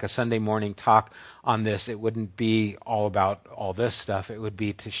do like a Sunday morning talk on this, it wouldn't be all about all this stuff. It would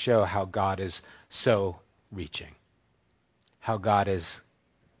be to show how God is so reaching, how God is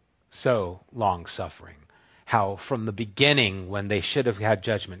so long-suffering, how from the beginning when they should have had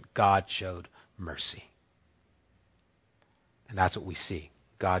judgment, God showed mercy. And that's what we see.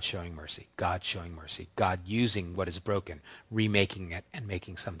 God showing mercy. God showing mercy. God using what is broken, remaking it, and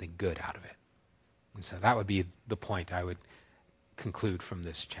making something good out of it. And so that would be the point I would conclude from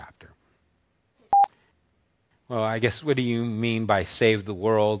this chapter. Well, I guess what do you mean by save the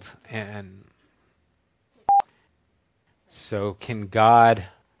world? And so can God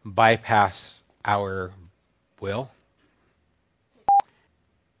bypass our will?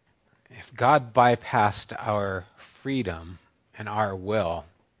 If God bypassed our freedom and our will,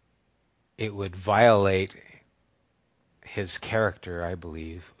 it would violate his character, I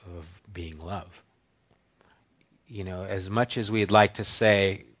believe, of being love. As much as we'd like to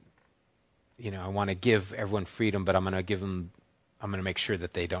say, I want to give everyone freedom, but I'm going to make sure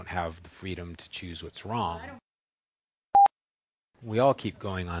that they don't have the freedom to choose what's wrong. We all keep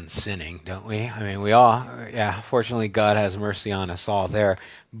going on sinning, don't we? I mean, we all, fortunately God has mercy on us all there.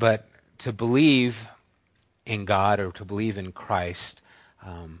 But to believe in God or to believe in Christ,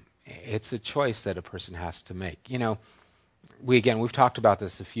 it's a choice that a person has to make. We've talked about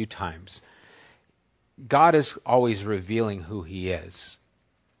this a few times. God is always revealing who he is.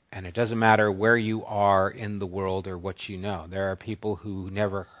 And it doesn't matter where you are in the world or what you know. There are people who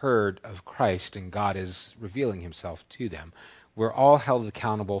never heard of Christ, and God is revealing himself to them. We're all held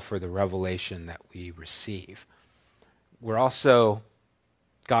accountable for the revelation that we receive.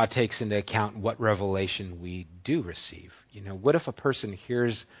 God takes into account what revelation we do receive. What if a person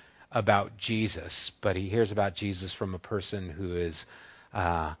hears about Jesus, but he hears about Jesus from a person who is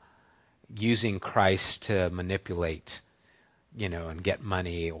using Christ to manipulate, and get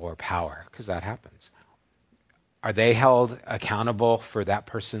money or power, because that happens. Are they held accountable for that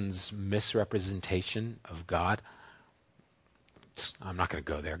person's misrepresentation of God? I'm not going to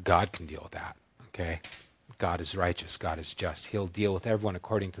go there. God can deal with that, okay? God is righteous. God is just. He'll deal with everyone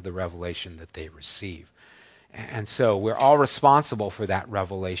according to the revelation that they receive. And so we're all responsible for that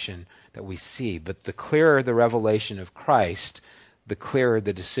revelation that we see. But the clearer the revelation of Christ, the clearer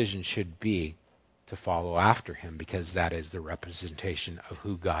the decision should be to follow after him, because that is the representation of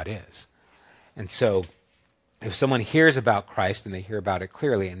who God is. And so if someone hears about Christ and they hear about it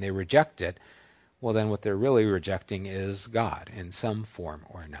clearly and they reject it, well, then what they're really rejecting is God in some form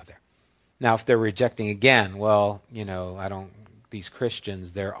or another. Now, if they're rejecting again, these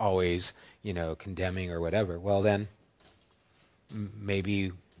Christians, they're always, condemning or whatever. Well, then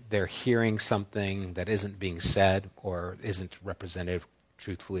maybe they're hearing something that isn't being said or isn't representative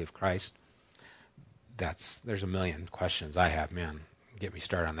truthfully of Christ. There's a million questions I have. Man, get me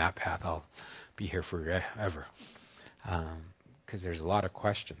started on that path. I'll be here forever, because there's a lot of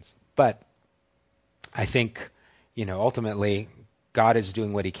questions. But I think, ultimately, God is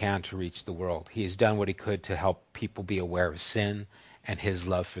doing what he can to reach the world. He has done what he could to help people be aware of sin and his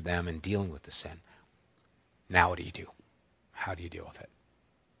love for them and dealing with the sin. Now what do you do? How do you deal with it?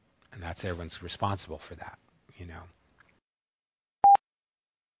 And that's everyone's responsible for that,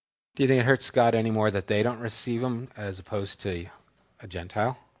 Do you think it hurts God anymore that they don't receive him as opposed to a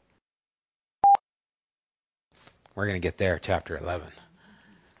Gentile? We're going to get there, chapter 11.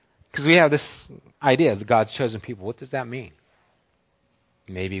 Because we have this idea of God's chosen people. What does that mean?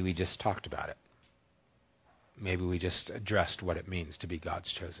 Maybe we just talked about it. Maybe we just addressed what it means to be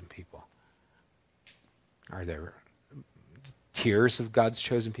God's chosen people. Are there tiers of God's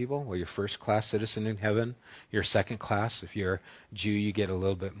chosen people? Well, you're first-class citizen in heaven. You're second class. If you're a Jew, you get a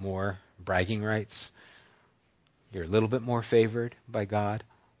little bit more bragging rights. You're a little bit more favored by God.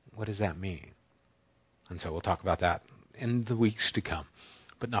 What does that mean? And so we'll talk about that in the weeks to come,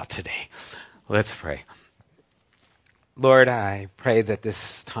 but not today. Let's pray. Lord, I pray that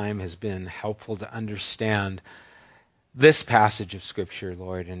this time has been helpful to understand this passage of Scripture,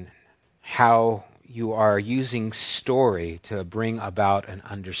 Lord, and how you are using story to bring about an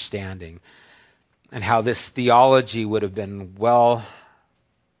understanding, and how this theology would have been well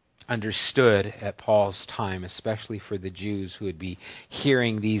understood at Paul's time, especially for the Jews who would be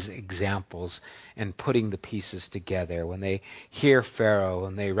hearing these examples and putting the pieces together. When they hear Pharaoh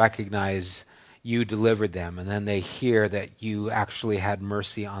and they recognize you delivered them, and then they hear that you actually had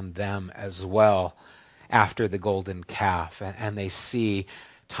mercy on them as well after the golden calf, and they see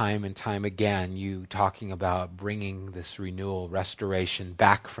time and time again you talking about bringing this renewal, restoration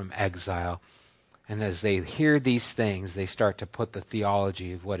back from exile. And as they hear these things, they start to put the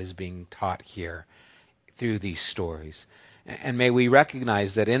theology of what is being taught here through these stories. And may we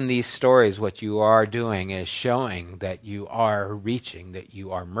recognize that in these stories, what you are doing is showing that you are reaching, that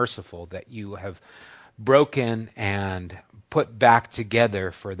you are merciful, that you have broken and put back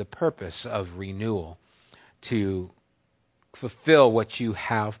together for the purpose of renewal, to fulfill what you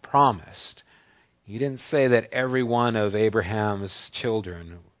have promised. You didn't say that every one of Abraham's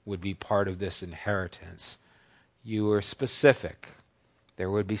children would be part of this inheritance. You were specific. There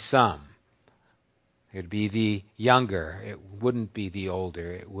would be some. It would be the younger. It wouldn't be the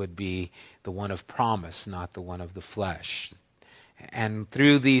older. It would be the one of promise, not the one of the flesh. And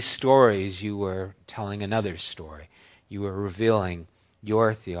through these stories, you were telling another story. You were revealing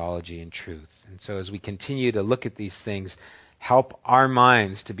your theology and truth. And so as we continue to look at these things, help our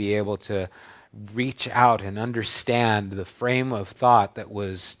minds to be able to reach out and understand the frame of thought that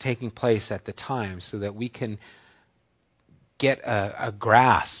was taking place at the time, so that we can get a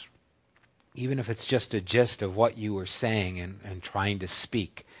grasp, even if it's just a gist of what you were saying and trying to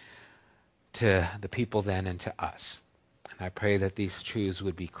speak to the people then and to us. And I pray that these truths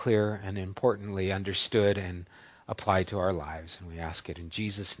would be clear and importantly understood and applied to our lives. And we ask it in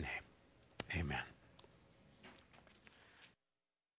Jesus' name. Amen.